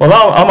 Well,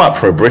 I'm up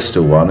for a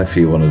Bristol one if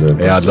you want to do a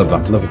Bristol. Yeah, I'd love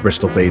that. Love a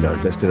Bristol Beano.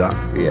 Let's do that.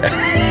 Yeah.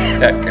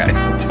 Okay.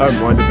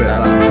 Don't mind a bit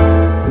of that.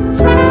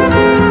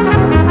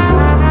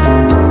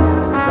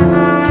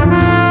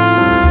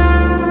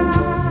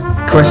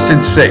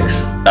 Question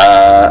 6.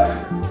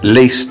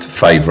 Least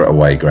favourite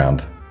away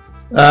ground?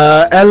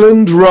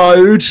 Elland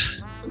Road,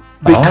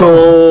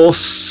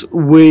 because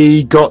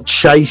we got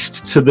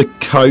chased to the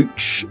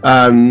coach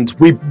and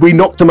we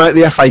knocked them out of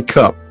the FA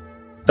Cup.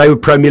 They were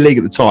Premier League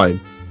at the time,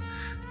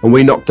 and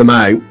we knocked them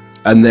out.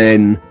 And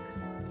then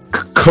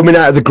coming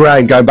out of the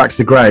ground, going back to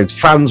the ground,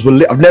 fans were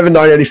I've never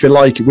known anything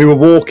like it. We were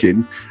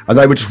walking and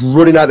they were just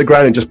running out of the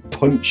ground and just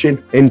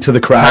punching into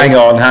the crowd. Hang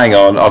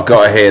on, I've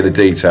got to hear the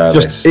detail.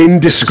 Just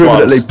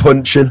indiscriminately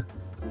punching.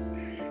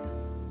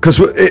 Because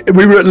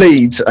we were at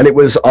Leeds, and it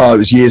was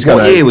years ago.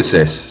 What year was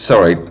this?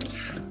 Sorry.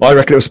 I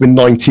reckon it must have been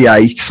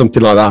 98,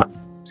 something like that.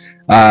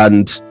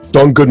 And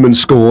Don Goodman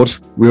scored.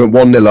 We went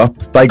 1-0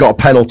 up. They got a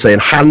penalty,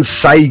 and Hans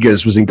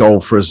Sagers was in goal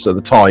for us at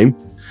the time.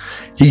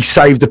 He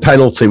saved the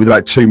penalty with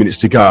about 2 minutes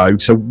to go.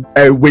 So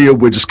we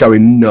were just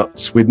going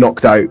nuts. We'd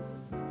knocked out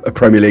a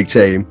Premier League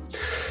team.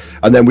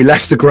 And then we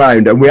left the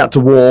ground and we had to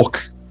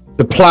walk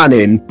the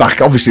planning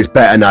back. Obviously, it's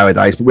better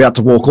nowadays, but we had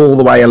to walk all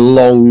the way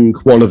along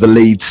one of the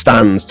lead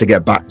stands to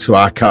get back to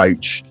our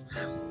coach.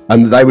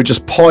 And they were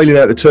just piling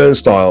out the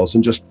turnstiles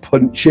and just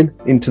punching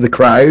into the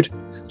crowd,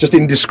 just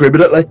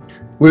indiscriminately.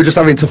 We were just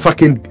having to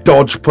fucking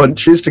dodge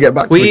punches to get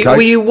back to the coach.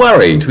 Were you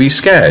worried? Were you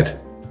scared?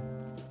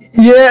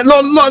 Yeah,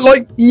 not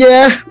like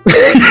yeah.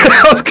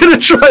 I was gonna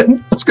try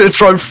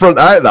and front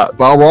out that,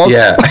 but I was.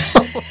 Yeah.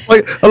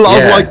 I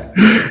was like,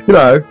 you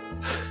know,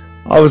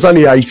 I was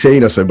only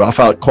 18 or so, but I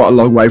felt quite a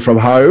long way from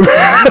home.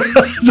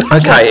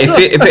 Okay, if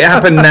it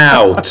happened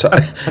now, if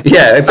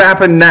it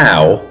happened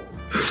now,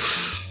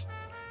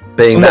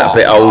 being that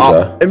bit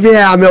older. I mean,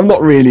 I'm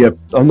not really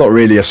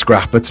a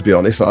scrapper, to be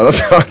honest. I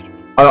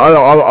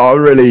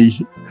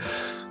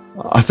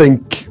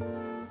think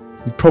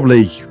I'd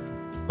probably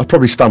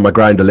stand my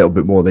ground a little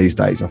bit more these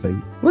days, I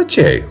think. Would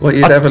you? Well,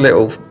 you'd have a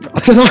little... I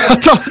don't know.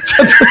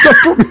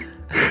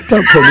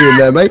 Don't put me in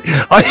there, mate.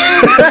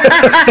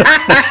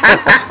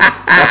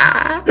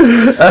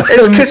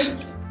 It's because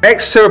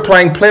Exeter are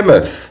playing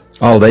Plymouth.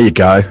 Oh, there you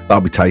go.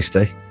 That'll be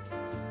tasty.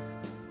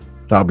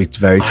 That'll be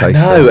very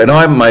tasty. I know, and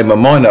I haven't made my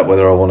mind up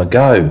whether I want to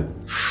go.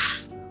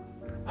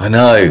 I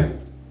know.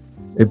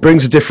 It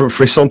brings a different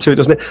frisson to it,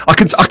 doesn't it?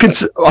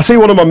 I see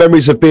one of my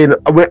memories of being...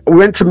 We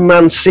went to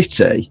Man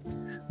City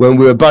when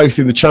we were both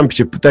in the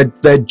Championship, but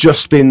they'd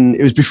just been...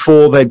 It was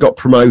before they'd got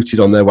promoted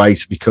on their way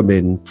to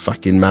becoming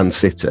fucking Man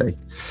City.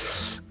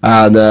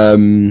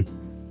 And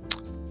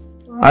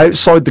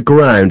outside the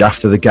ground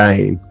after the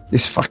game,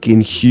 this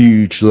fucking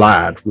huge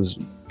lad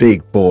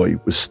big boy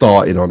was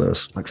starting on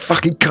us. Like,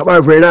 fucking come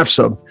over here and have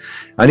some.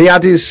 And he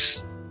had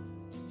his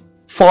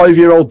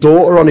 5-year-old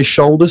daughter on his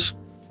shoulders.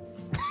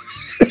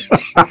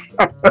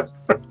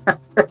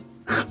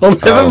 I'll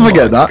never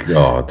forget that.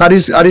 God.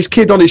 Had his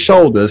kid on his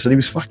shoulders, and he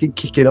was fucking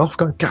kicking off,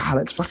 going, "God,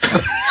 let's fucking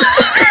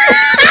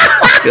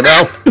fucking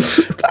hell."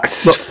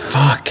 That's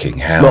fucking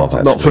hell.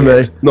 Not for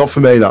me. Not for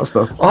me. That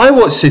stuff. I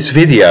watched this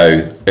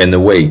video in the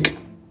week.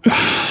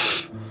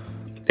 I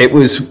think it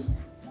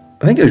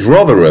was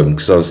Rotherham,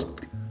 because I was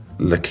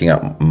looking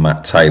up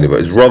Matt Taylor, but it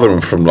was Rotherham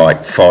from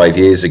like 5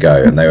 years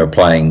ago, and they were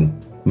playing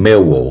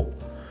Millwall.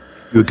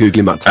 You were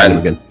googling Matt Taylor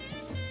again.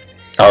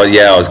 Oh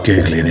yeah, I was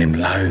googling him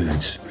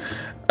loads,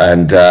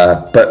 and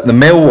but the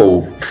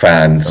Millwall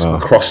fans were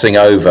crossing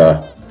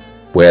over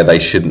where they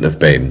shouldn't have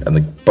been,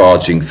 and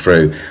barging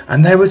through,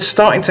 and they were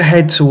starting to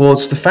head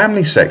towards the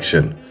family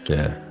section.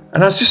 Yeah,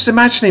 and I was just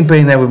imagining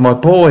being there with my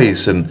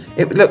boys, and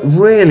it looked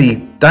really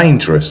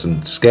dangerous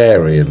and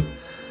scary, and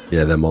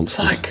yeah, they're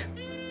monsters. Like,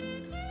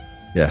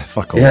 yeah,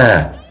 fuck all.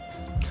 Yeah.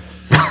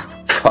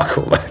 Fuck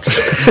all that.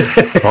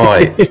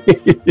 Right. I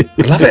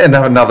love it.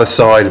 Another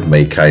side of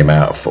me came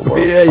out of football.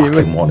 Yeah, I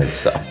fucking wanted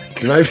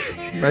something.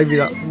 Maybe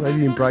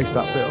embrace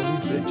that bit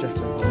of you, Jack.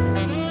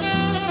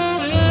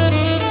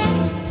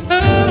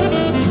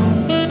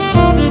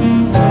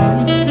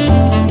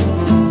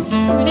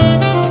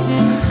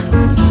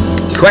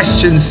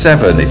 Question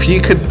 7. If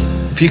you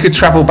could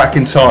travel back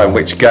in time,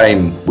 which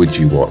game would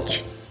you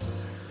watch?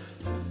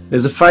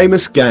 There's a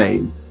famous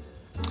game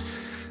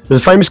in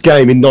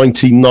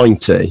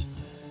 1990.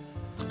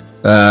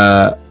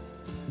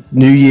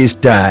 New Year's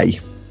Day.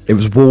 It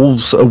was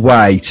Wolves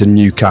away to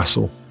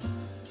Newcastle,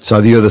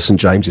 so the other St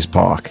James's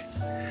Park,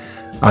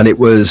 and the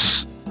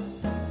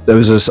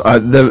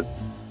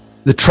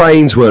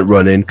trains weren't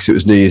running because it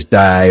was New Year's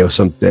Day or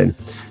something.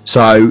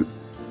 So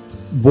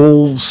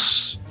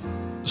Wolves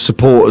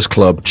Supporters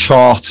Club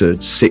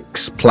chartered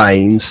 6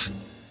 planes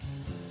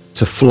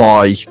to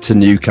fly to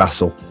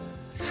Newcastle,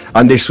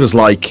 and this was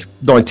like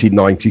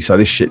 1990, so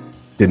this shit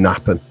didn't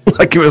happen.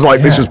 Like, it was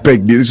like, this was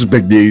big news. This was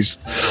big news.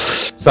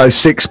 So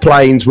 6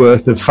 planes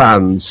worth of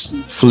fans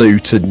flew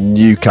to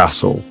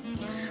Newcastle,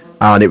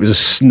 and it was a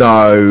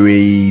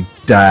snowy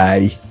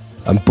day,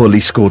 and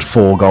Bully scored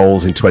 4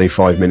 goals in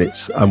 25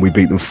 minutes, and we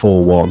beat them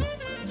 4-1.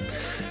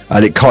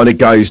 And it kind of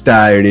goes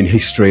down in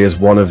history as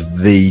one of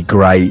the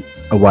great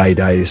away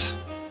days.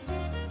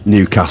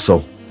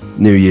 Newcastle,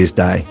 New Year's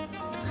Day.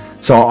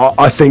 So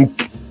I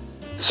think...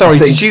 Sorry,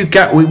 did you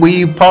get? Were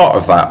you part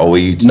of that, or were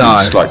you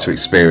just like to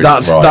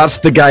experience? That's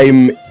the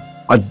game.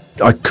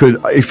 I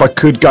could, if I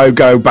could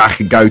go back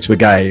and go to a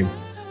game,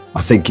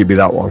 I think it'd be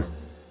that one.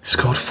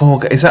 Scored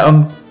 4. Is that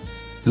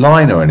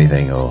online or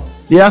anything? Or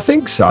yeah, I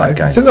think so.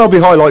 Okay. I think there'll be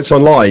highlights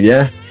online.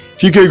 Yeah,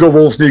 if you Google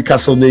Wolves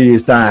Newcastle New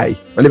Year's Day,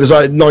 and it was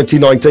like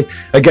 1990.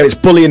 Again, it's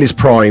Bully in his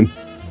prime,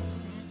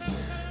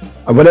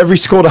 and whenever he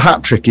scored a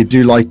hat trick, he'd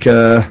do like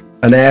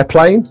an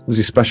airplane. Was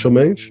his special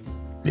move?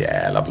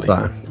 Yeah, lovely.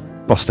 So,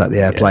 bust out the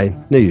airplane.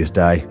 Yeah. New Year's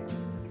Day.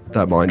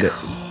 Don't mind it.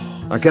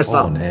 I guess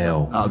that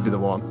would be the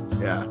one.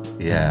 Yeah.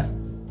 Yeah.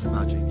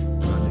 Magic. Yeah.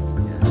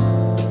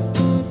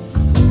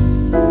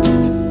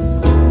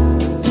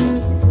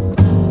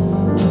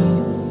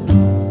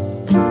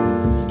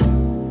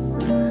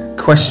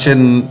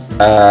 Question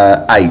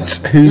 8.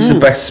 Who's the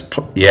best...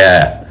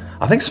 Yeah.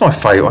 I think it's my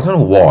favourite. I don't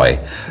know why.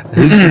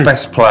 Who's the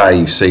best player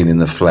you've seen in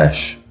the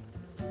flesh?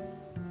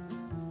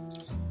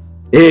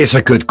 It's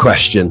a good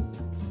question.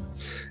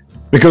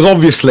 Because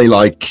obviously,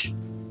 like...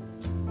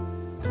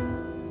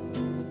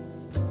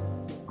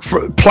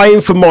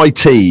 playing for my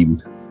team,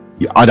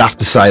 I'd have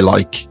to say,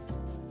 like...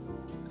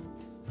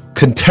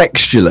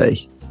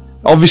 contextually...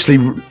 Obviously,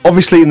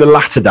 in the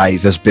latter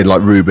days, there's been like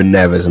Ruben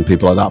Neves and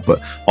people like that,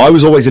 but I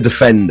was always a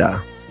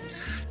defender.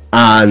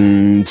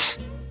 And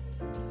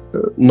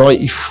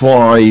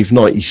 95,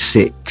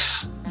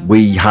 96,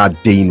 we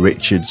had Dean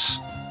Richards.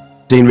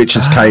 Dean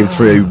Richards came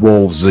through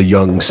Wolves as a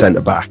young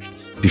centre-back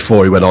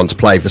before he went on to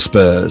play for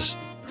Spurs.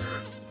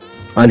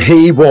 And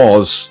he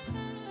was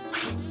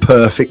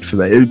perfect for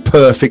me.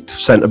 Perfect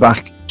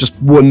centre-back.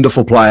 Just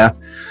wonderful player.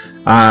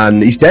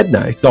 And he's dead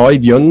now.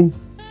 Died young.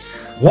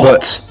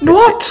 What?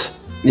 What?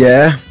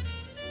 Yeah.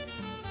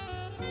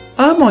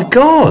 Oh my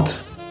God!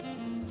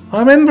 I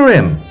remember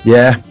him.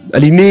 Yeah,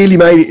 and he nearly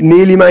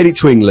made it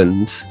to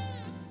England.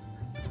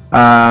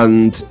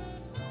 And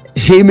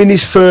him in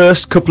his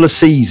first couple of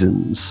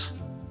seasons,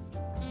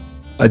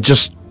 I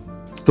just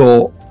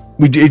thought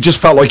it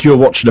just felt like you were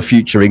watching a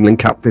future England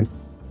captain.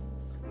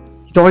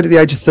 He died at the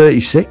age of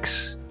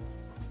 36.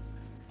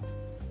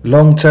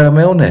 Long-term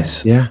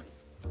illness. Yeah,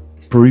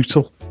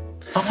 brutal.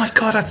 Oh my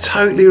God, I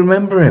totally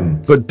remember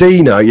him. But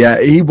Dino, yeah,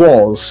 he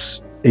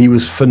was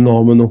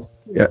phenomenal.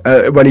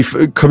 Yeah, when he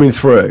coming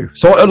through.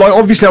 So, like,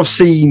 obviously, I've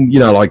seen,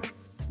 like,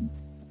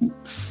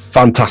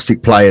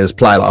 fantastic players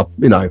play, like, I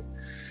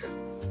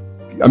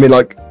mean,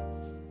 like,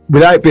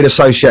 without being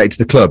associated to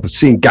the club, I've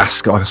seen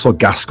Gascoigne. I saw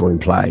Gascoigne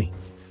play.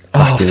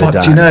 Oh fuck!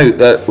 Do you know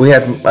that we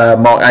had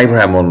Mark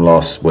Abraham on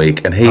last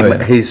week, and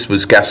his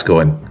was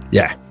Gascoigne.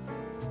 Yeah,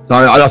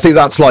 I think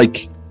that's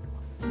like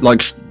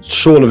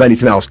short of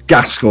anything else,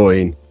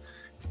 Gascoigne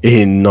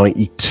in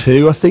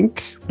 92, I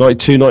think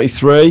 92,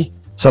 93.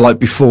 So like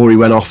before he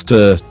went off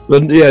to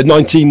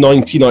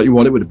 1990,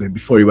 91, it would have been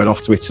before he went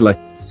off to Italy.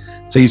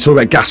 So you talk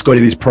about Gascoigne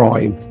in his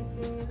prime.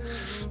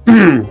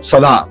 So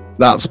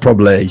that's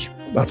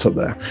up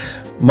there.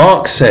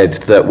 Mark said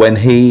that when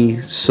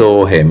he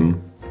saw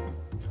him,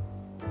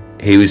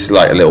 he was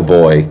like a little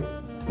boy,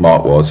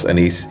 Mark was, and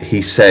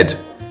he said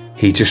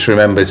he just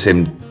remembers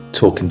him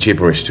talking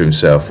gibberish to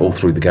himself all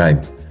through the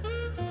game.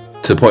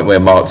 To the point where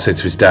Mark said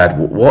to his dad,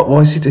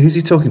 "Why is he? Who's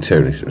he talking to?"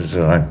 And he said, "I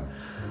don't know."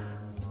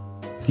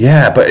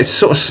 Yeah, but it's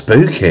sort of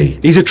spooky.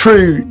 He's a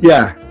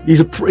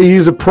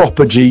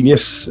proper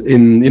genius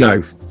in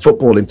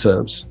footballing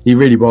terms. He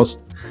really was.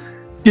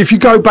 If you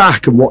go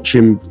back and watch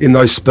him in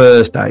those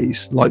Spurs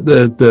days, like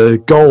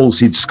the goals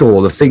he'd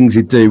score, the things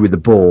he'd do with the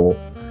ball,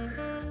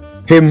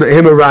 him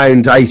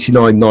around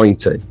 89,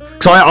 90.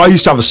 Because I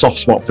used to have a soft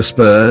spot for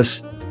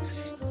Spurs.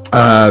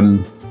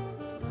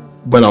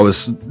 When I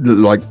was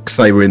like, cause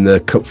they were in the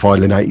cup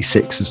final in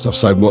 '86 and stuff.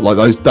 So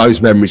like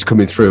those memories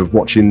coming through of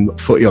watching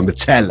footy on the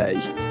telly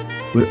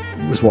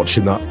was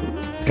watching that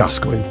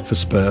Gascoigne for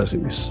Spurs. It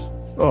was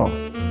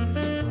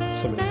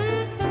something.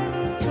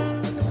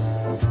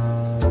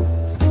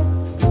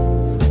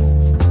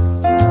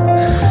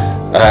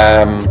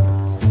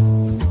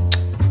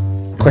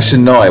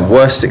 Question 9: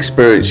 worst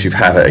experience you've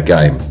had at a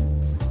game?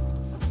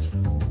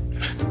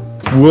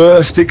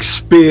 Worst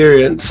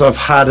experience I've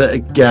had at a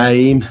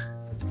game.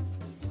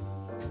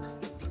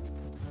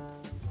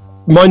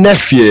 My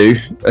nephew,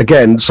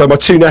 again, so my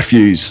two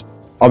nephews,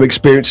 I've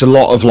experienced a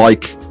lot of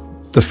like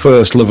the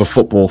first love of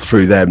football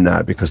through them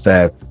now because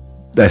they're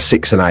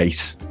 6 and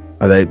 8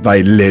 and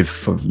they live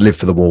for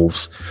the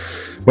Wolves.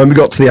 When we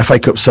got to the FA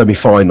Cup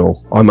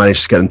semi-final, I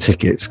managed to get them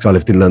tickets because I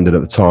lived in London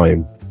at the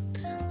time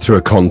through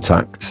a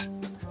contact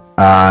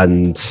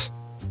and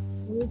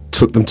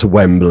took them to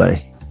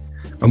Wembley.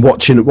 And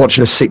watching a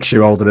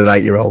 6-year-old and an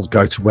 8-year-old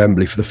go to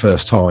Wembley for the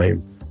first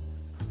time,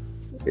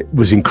 it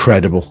was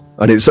incredible.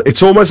 And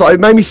it's almost like, it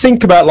made me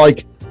think about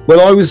like when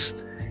I was,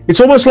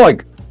 it's almost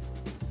like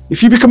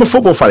if you become a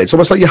football fan, it's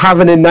almost like you have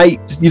an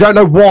innate, you don't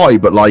know why,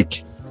 but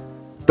like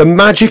the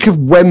magic of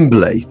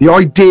Wembley, the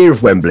idea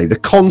of Wembley, the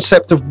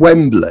concept of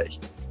Wembley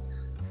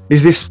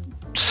is this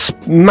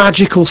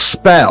magical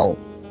spell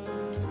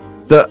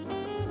that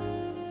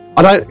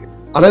I don't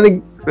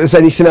think there's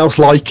anything else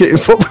like it in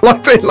football.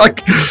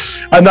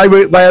 And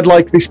they had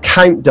like this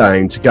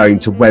countdown to going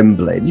to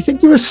Wembley. And you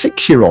think you're a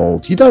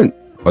 6-year-old, you don't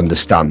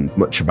understand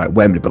much about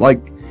Wembley, but like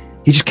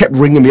he just kept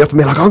ringing me up and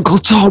being like, "Uncle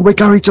Tom, we're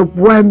going to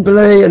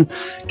Wembley," and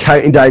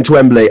counting down to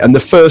Wembley. And the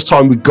first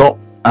time we got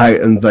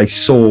out and they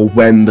saw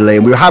Wembley,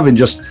 and we were having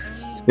it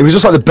was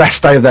just like the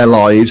best day of their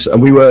lives.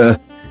 And we were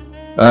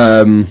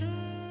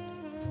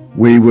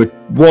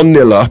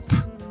 1-0 up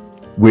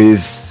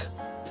with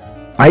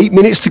 8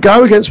 minutes to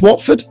go against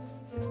Watford,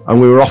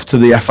 and we were off to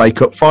the FA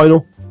Cup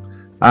final.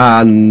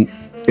 And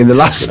in the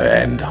last, it's going to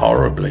end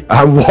horribly.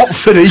 And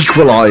Watford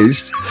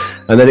equalised,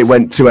 and then it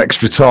went to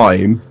extra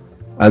time.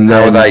 And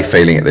then, how are they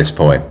feeling at this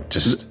point?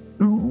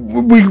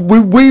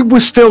 we were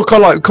still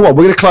kind of like, come on,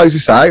 we're going to close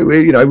this out.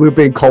 We were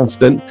being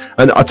confident.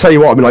 And I tell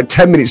you what, I mean, like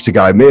 10 minutes to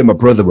go, me and my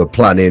brother were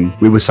planning.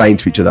 We were saying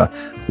to each other,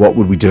 what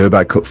would we do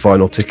about cup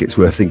final tickets?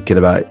 We were thinking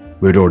about,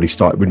 we'd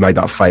made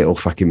that fatal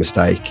fucking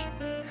mistake.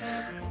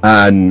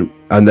 And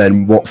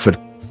then Watford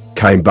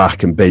came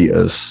back and beat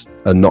us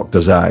and knocked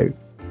us out.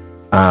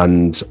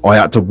 And I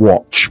had to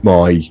watch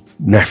my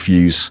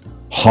nephew's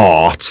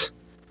heart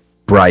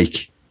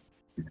break.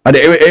 And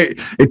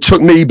it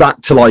took me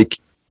back to like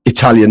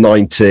Italia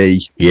 90.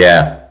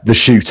 Yeah. The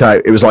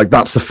shootout. It was like,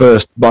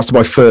 that's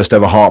my first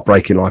ever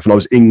heartbreak in life. And I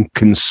was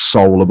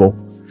inconsolable.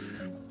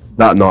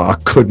 That night, I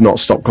could not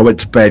stop. I went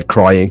to bed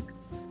crying.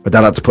 My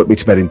dad had to put me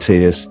to bed in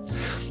tears.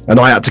 And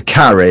I had to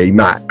carry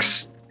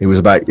Max. He was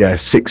about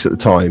 6 at the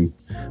time.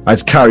 I had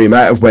to carry him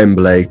out of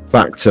Wembley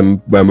back to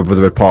where my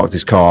brother had parked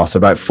his car. So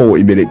about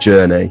 40-minute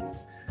journey.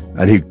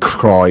 And he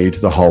cried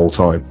the whole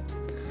time.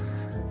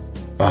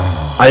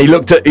 Oh. And he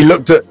looked at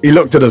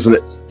us, and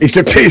he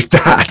looked at his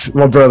dad,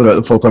 my brother at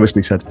the full time, and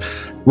he said,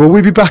 "Will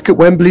we be back at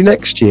Wembley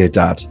next year,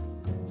 Dad?"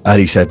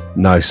 And he said,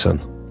 "No, son.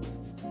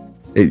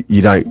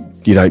 You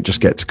don't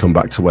just get to come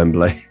back to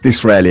Wembley.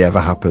 This rarely ever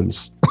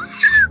happens."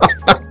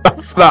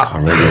 I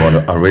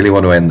really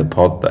want to end the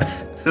pod there.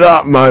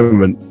 That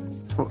moment.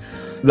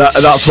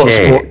 That's what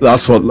sport.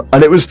 That's what,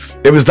 and it was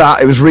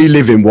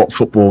reliving what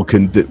football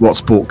what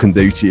sport can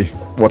do to you.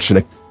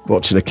 Watching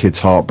a kid's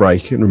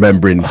heartbreak and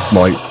remembering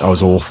I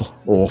was awful.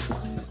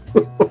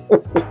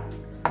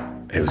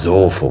 It was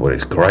awful, but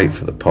it's great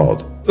for the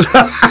pod.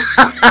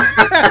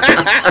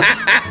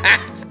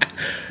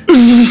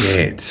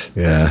 Shit.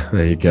 Yeah,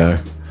 there you go.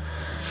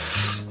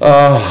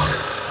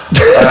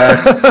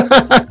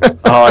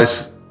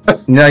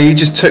 You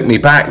just took me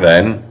back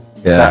then.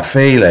 Yeah. That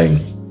feeling.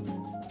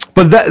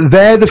 But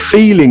they're the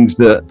feelings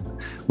that,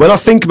 when I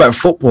think about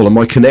football and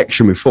my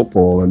connection with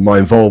football and my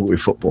involvement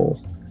with football,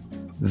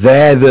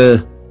 they're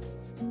the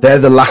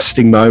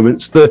lasting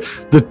moments.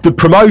 The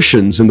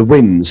promotions and the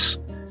wins,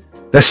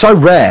 they're so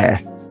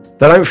rare.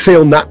 They don't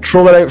feel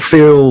natural. They don't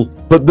feel.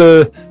 But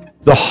the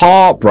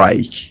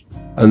heartbreak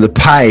and the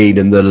pain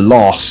and the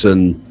loss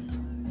and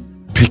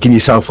picking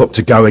yourself up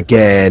to go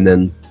again,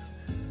 and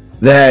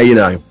they're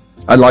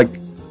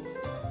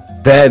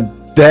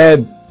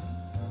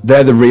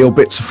the real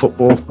bits of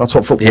football. That's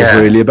what football's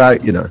really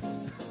about,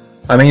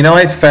 I mean,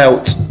 I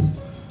felt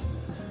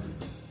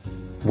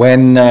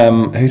when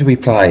who did we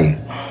play?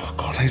 Oh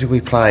God, who did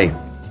we play?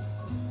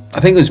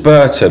 I think it was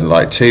Burton.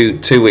 Like two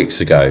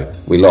weeks ago,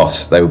 we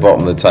lost. They were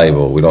bottom of the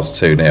table. We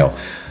lost 2-0.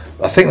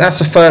 I think that's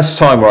the first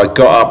time where I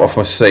got up off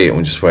my seat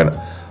and just went,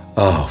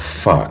 "Oh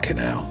fucking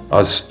hell!" I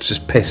was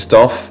just pissed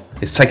off.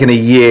 It's taken a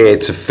year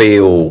to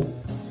feel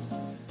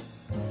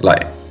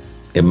like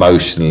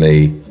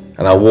emotionally.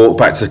 And I walked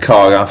back to the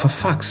car going, for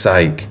fuck's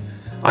sake,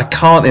 I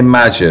can't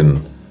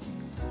imagine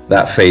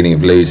that feeling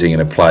of losing in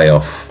a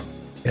playoff.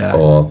 Yeah.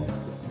 Or,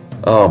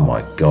 oh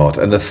my God.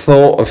 And the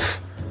thought of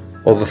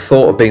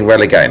being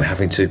relegated and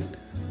having to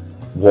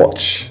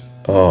watch,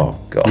 oh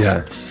God.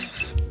 Yeah.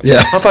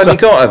 Yeah. I've only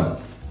got a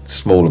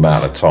small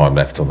amount of time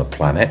left on the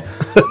planet.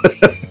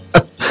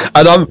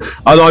 and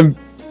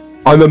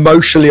I'm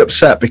emotionally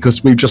upset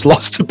because we've just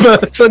lost to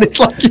Burton. It's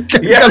like,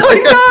 I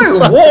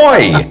know.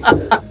 Why?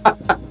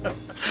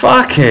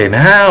 Fucking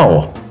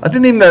hell. I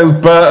didn't even know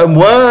Burton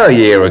were a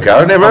year ago.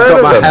 I never heard of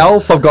them. I've got my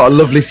health, I've got a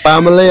lovely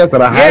family, I've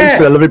got a house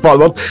and a lovely part of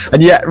the world.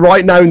 And yet,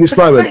 right now in this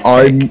moment,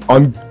 I'm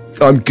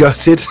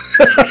gutted.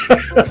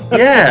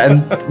 Yeah,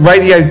 and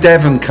Radio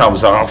Devon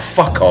comes on. Oh,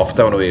 fuck off.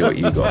 Don't want to hear what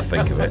you got to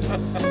think of it.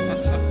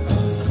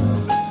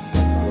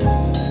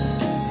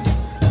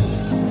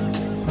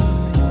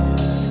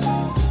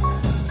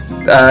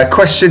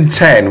 Question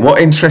 10.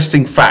 What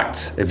interesting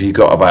fact have you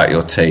got about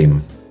your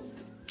team?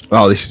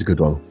 Oh, this is a good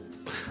one.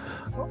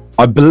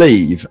 I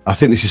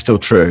think this is still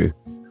true.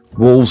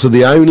 Wolves are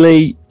the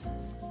only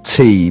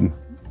team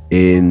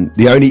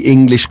the only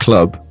English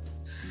club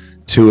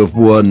to have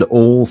won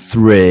all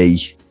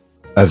 3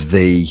 of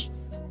the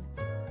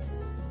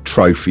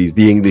trophies,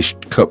 the English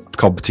Cup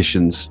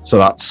competitions. So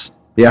that's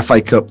the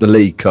FA Cup, the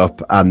League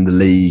Cup, and the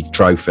League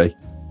Trophy,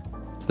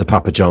 the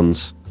Papa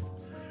John's.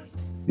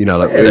 We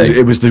won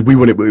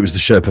it, but it was the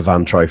Sherpa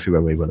Van Trophy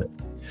when we won it.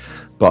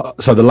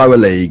 But so the lower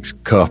leagues,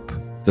 Cup,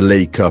 the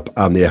League Cup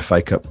and the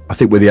FA Cup. I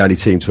think we're the only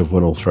team to have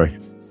won all 3.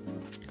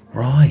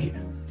 Right.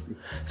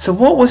 So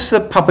what was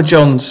the Papa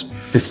John's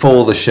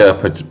before the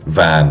Sherpa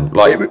Van?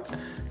 Like,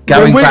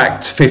 going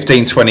back to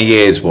 15, 20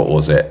 years, what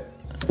was it?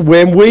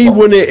 When we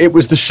won it, it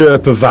was the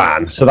Sherpa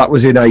Van. So that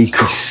was in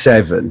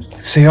 87.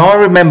 See, I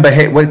remember,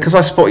 because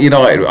I support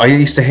United, I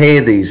used to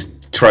hear these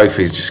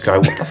trophies just go,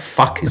 what the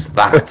fuck is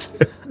that?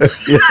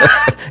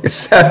 It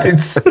sounded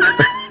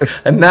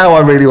and now I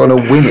really want to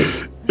win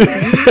it.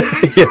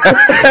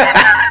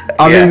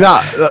 I mean,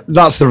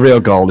 that's the real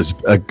goal, is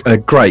a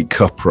great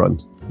cup run.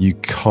 You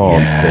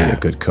can't beat a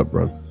good cup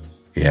run.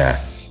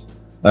 Yeah.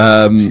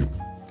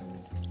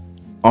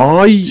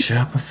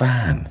 Sherpa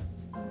Van.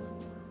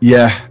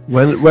 Yeah,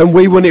 when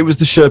we won it was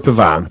the Sherpa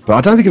Van, but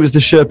I don't think it was the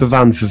Sherpa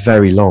Van for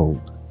very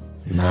long.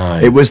 No.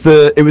 It was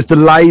the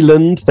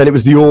Leyland, then it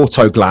was the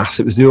Autoglass.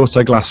 It was the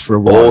Autoglass for a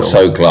while.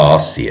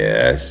 Autoglass,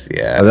 yes,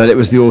 yeah. And then it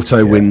was the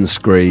Auto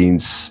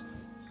windscreens.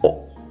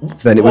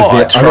 Then it was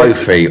what the a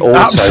trophy,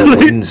 Auto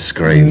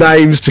windscreen.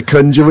 Names to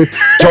conjure with.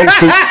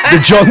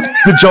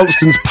 The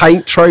Johnston's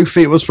paint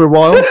trophy it was for a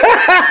while.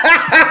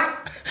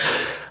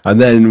 And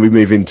then we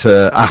move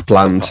into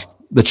Appland,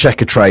 the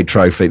Checker Trade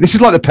trophy. This is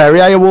like the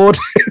Perrier Award.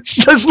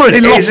 It's really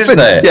it is, isn't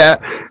it? Yeah.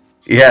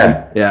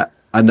 Yeah.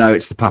 I know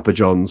it's the Papa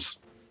John's.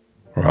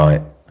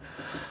 Right.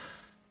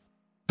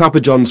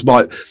 Papa John's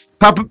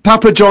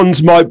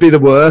might be the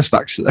worst,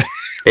 actually.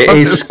 It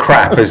is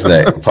crap, isn't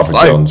it, Papa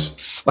John's?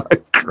 So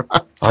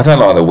crap. I don't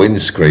like the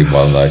windscreen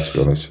one, though, to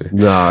be honest with you.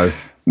 No.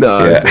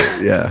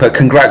 Yeah. But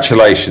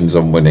congratulations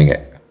on winning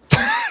it.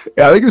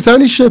 Yeah, I think it was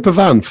only Sherpa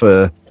van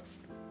for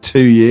 2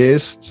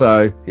 years.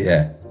 So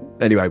yeah.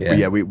 Anyway, I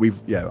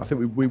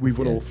think we've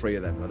won all three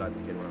of them. I don't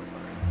think anyone else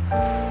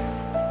has.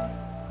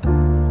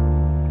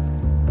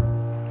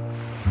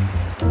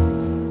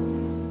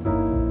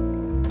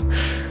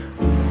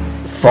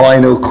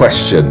 Final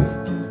question.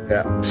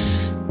 Yeah.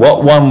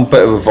 What one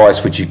bit of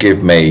advice would you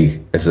give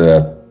me as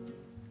a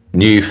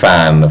new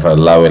fan of a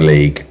lower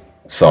league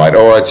side,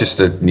 or just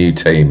a new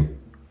team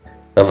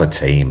of a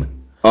team?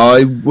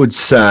 I would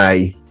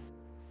say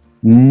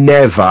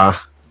never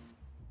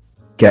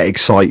get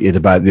excited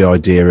about the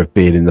idea of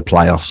being in the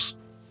playoffs.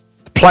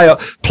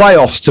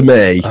 Playoffs to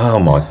me. Oh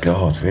my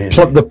God! Really?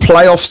 The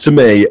playoffs to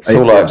me.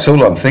 It's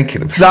all I'm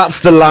thinking about. That's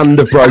the land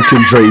of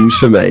broken dreams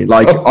for me.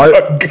 Like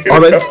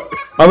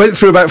I went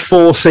through about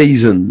 4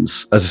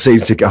 seasons as a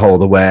season ticket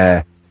holder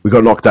where we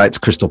got knocked out to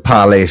Crystal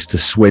Palace, to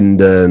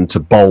Swindon, to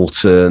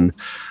Bolton,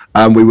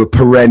 and we were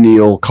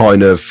perennial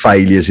kind of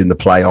failures in the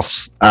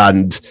playoffs.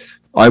 And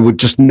I would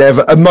just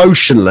never,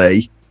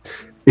 emotionally,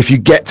 if you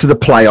get to the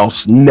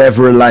playoffs,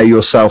 never allow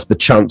yourself the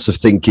chance of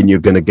thinking you're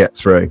going to get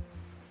through,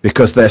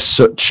 because it's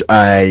such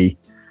a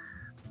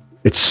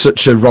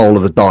roll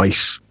of the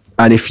dice.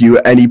 And if you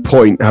at any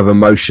point have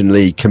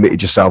emotionally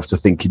committed yourself to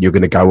thinking you're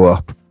going to go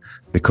up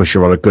because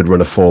you're on a good run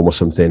of form or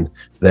something,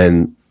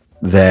 then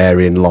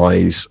therein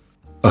lies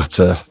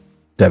utter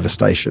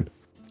devastation.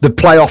 The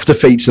playoff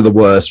defeats are the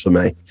worst for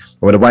me. I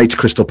went away to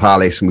Crystal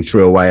Palace and we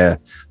threw away a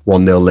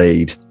 1-0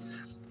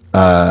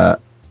 lead.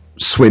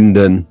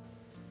 Swindon,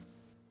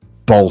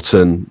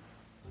 Bolton,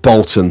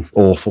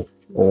 awful.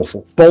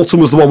 Bolton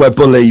was the one where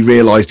Bully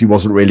realised he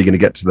wasn't really going to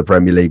get to the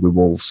Premier League with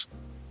Wolves.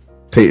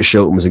 Peter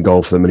Shilton was in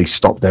goal for them and he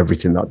stopped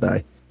everything that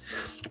day.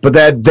 But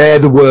they're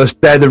the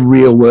worst. They're the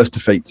real worst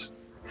defeats.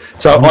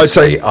 So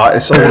honestly,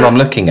 it's all I'm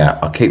looking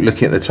at. I keep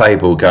looking at the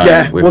table,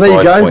 going with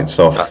 5 points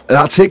off.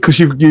 That's it, because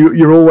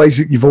you've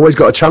always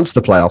got a chance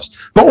at the playoffs.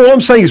 But all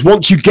I'm saying is,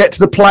 once you get to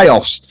the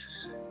playoffs,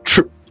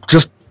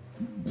 just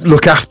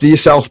look after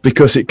yourself,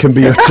 because it can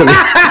be utterly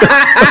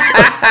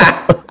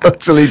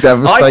utterly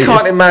devastating. I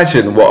can't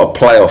imagine what a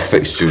playoff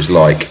fixture is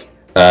like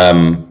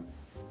under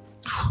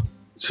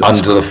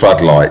the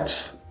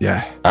floodlights.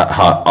 Yeah.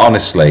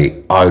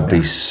 Honestly, I would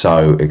be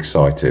so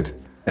excited.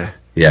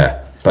 Yeah.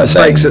 But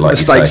the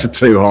stakes are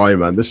too high,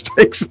 man. The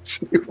stakes are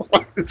too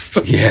high.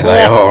 Yeah,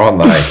 they are, aren't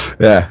they?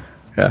 Yeah.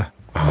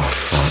 Oh,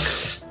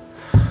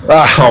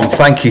 fuck. Tom,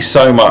 thank you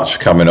so much for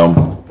coming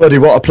on. Buddy,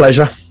 what a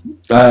pleasure.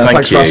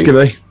 Thanks for asking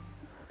me.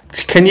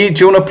 Do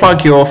you want to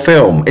plug your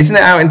film? Isn't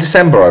it out in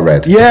December, I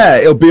read? Yeah,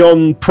 it'll be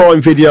on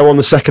Prime Video on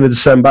the 2nd of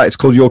December. It's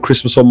called Your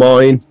Christmas or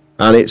Mine.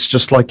 And it's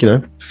just like,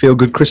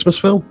 feel-good Christmas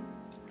film.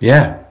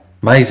 Yeah.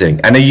 Amazing.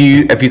 And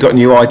have you got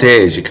new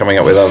ideas? You're coming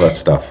up with other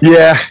stuff?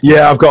 Yeah.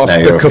 I've got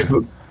a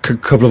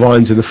couple of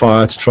irons in the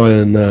fire to try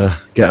and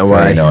get away.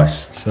 Very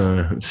nice.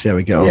 So let's see how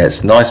we get on. Yeah,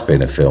 it's nice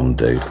being a film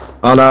dude.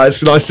 I know,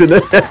 it's nice, isn't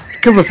it? A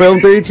couple of film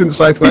dudes in the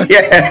Southwest.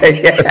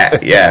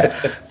 Yeah.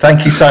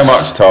 Thank you so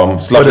much, Tom.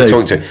 It's lovely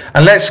talking to you.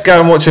 And let's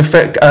go and watch a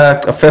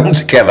film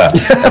together,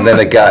 and then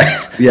a game.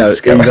 Yeah, let's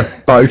go to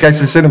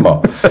the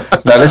cinema.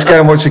 No, let's go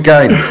and watch a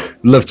game.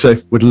 Love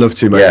to. Would love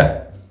to, mate.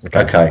 Yeah.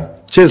 Okay.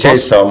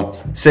 Cheers, Tom.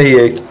 See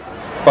you.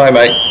 Bye,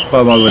 mate.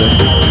 Bye,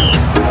 buddy.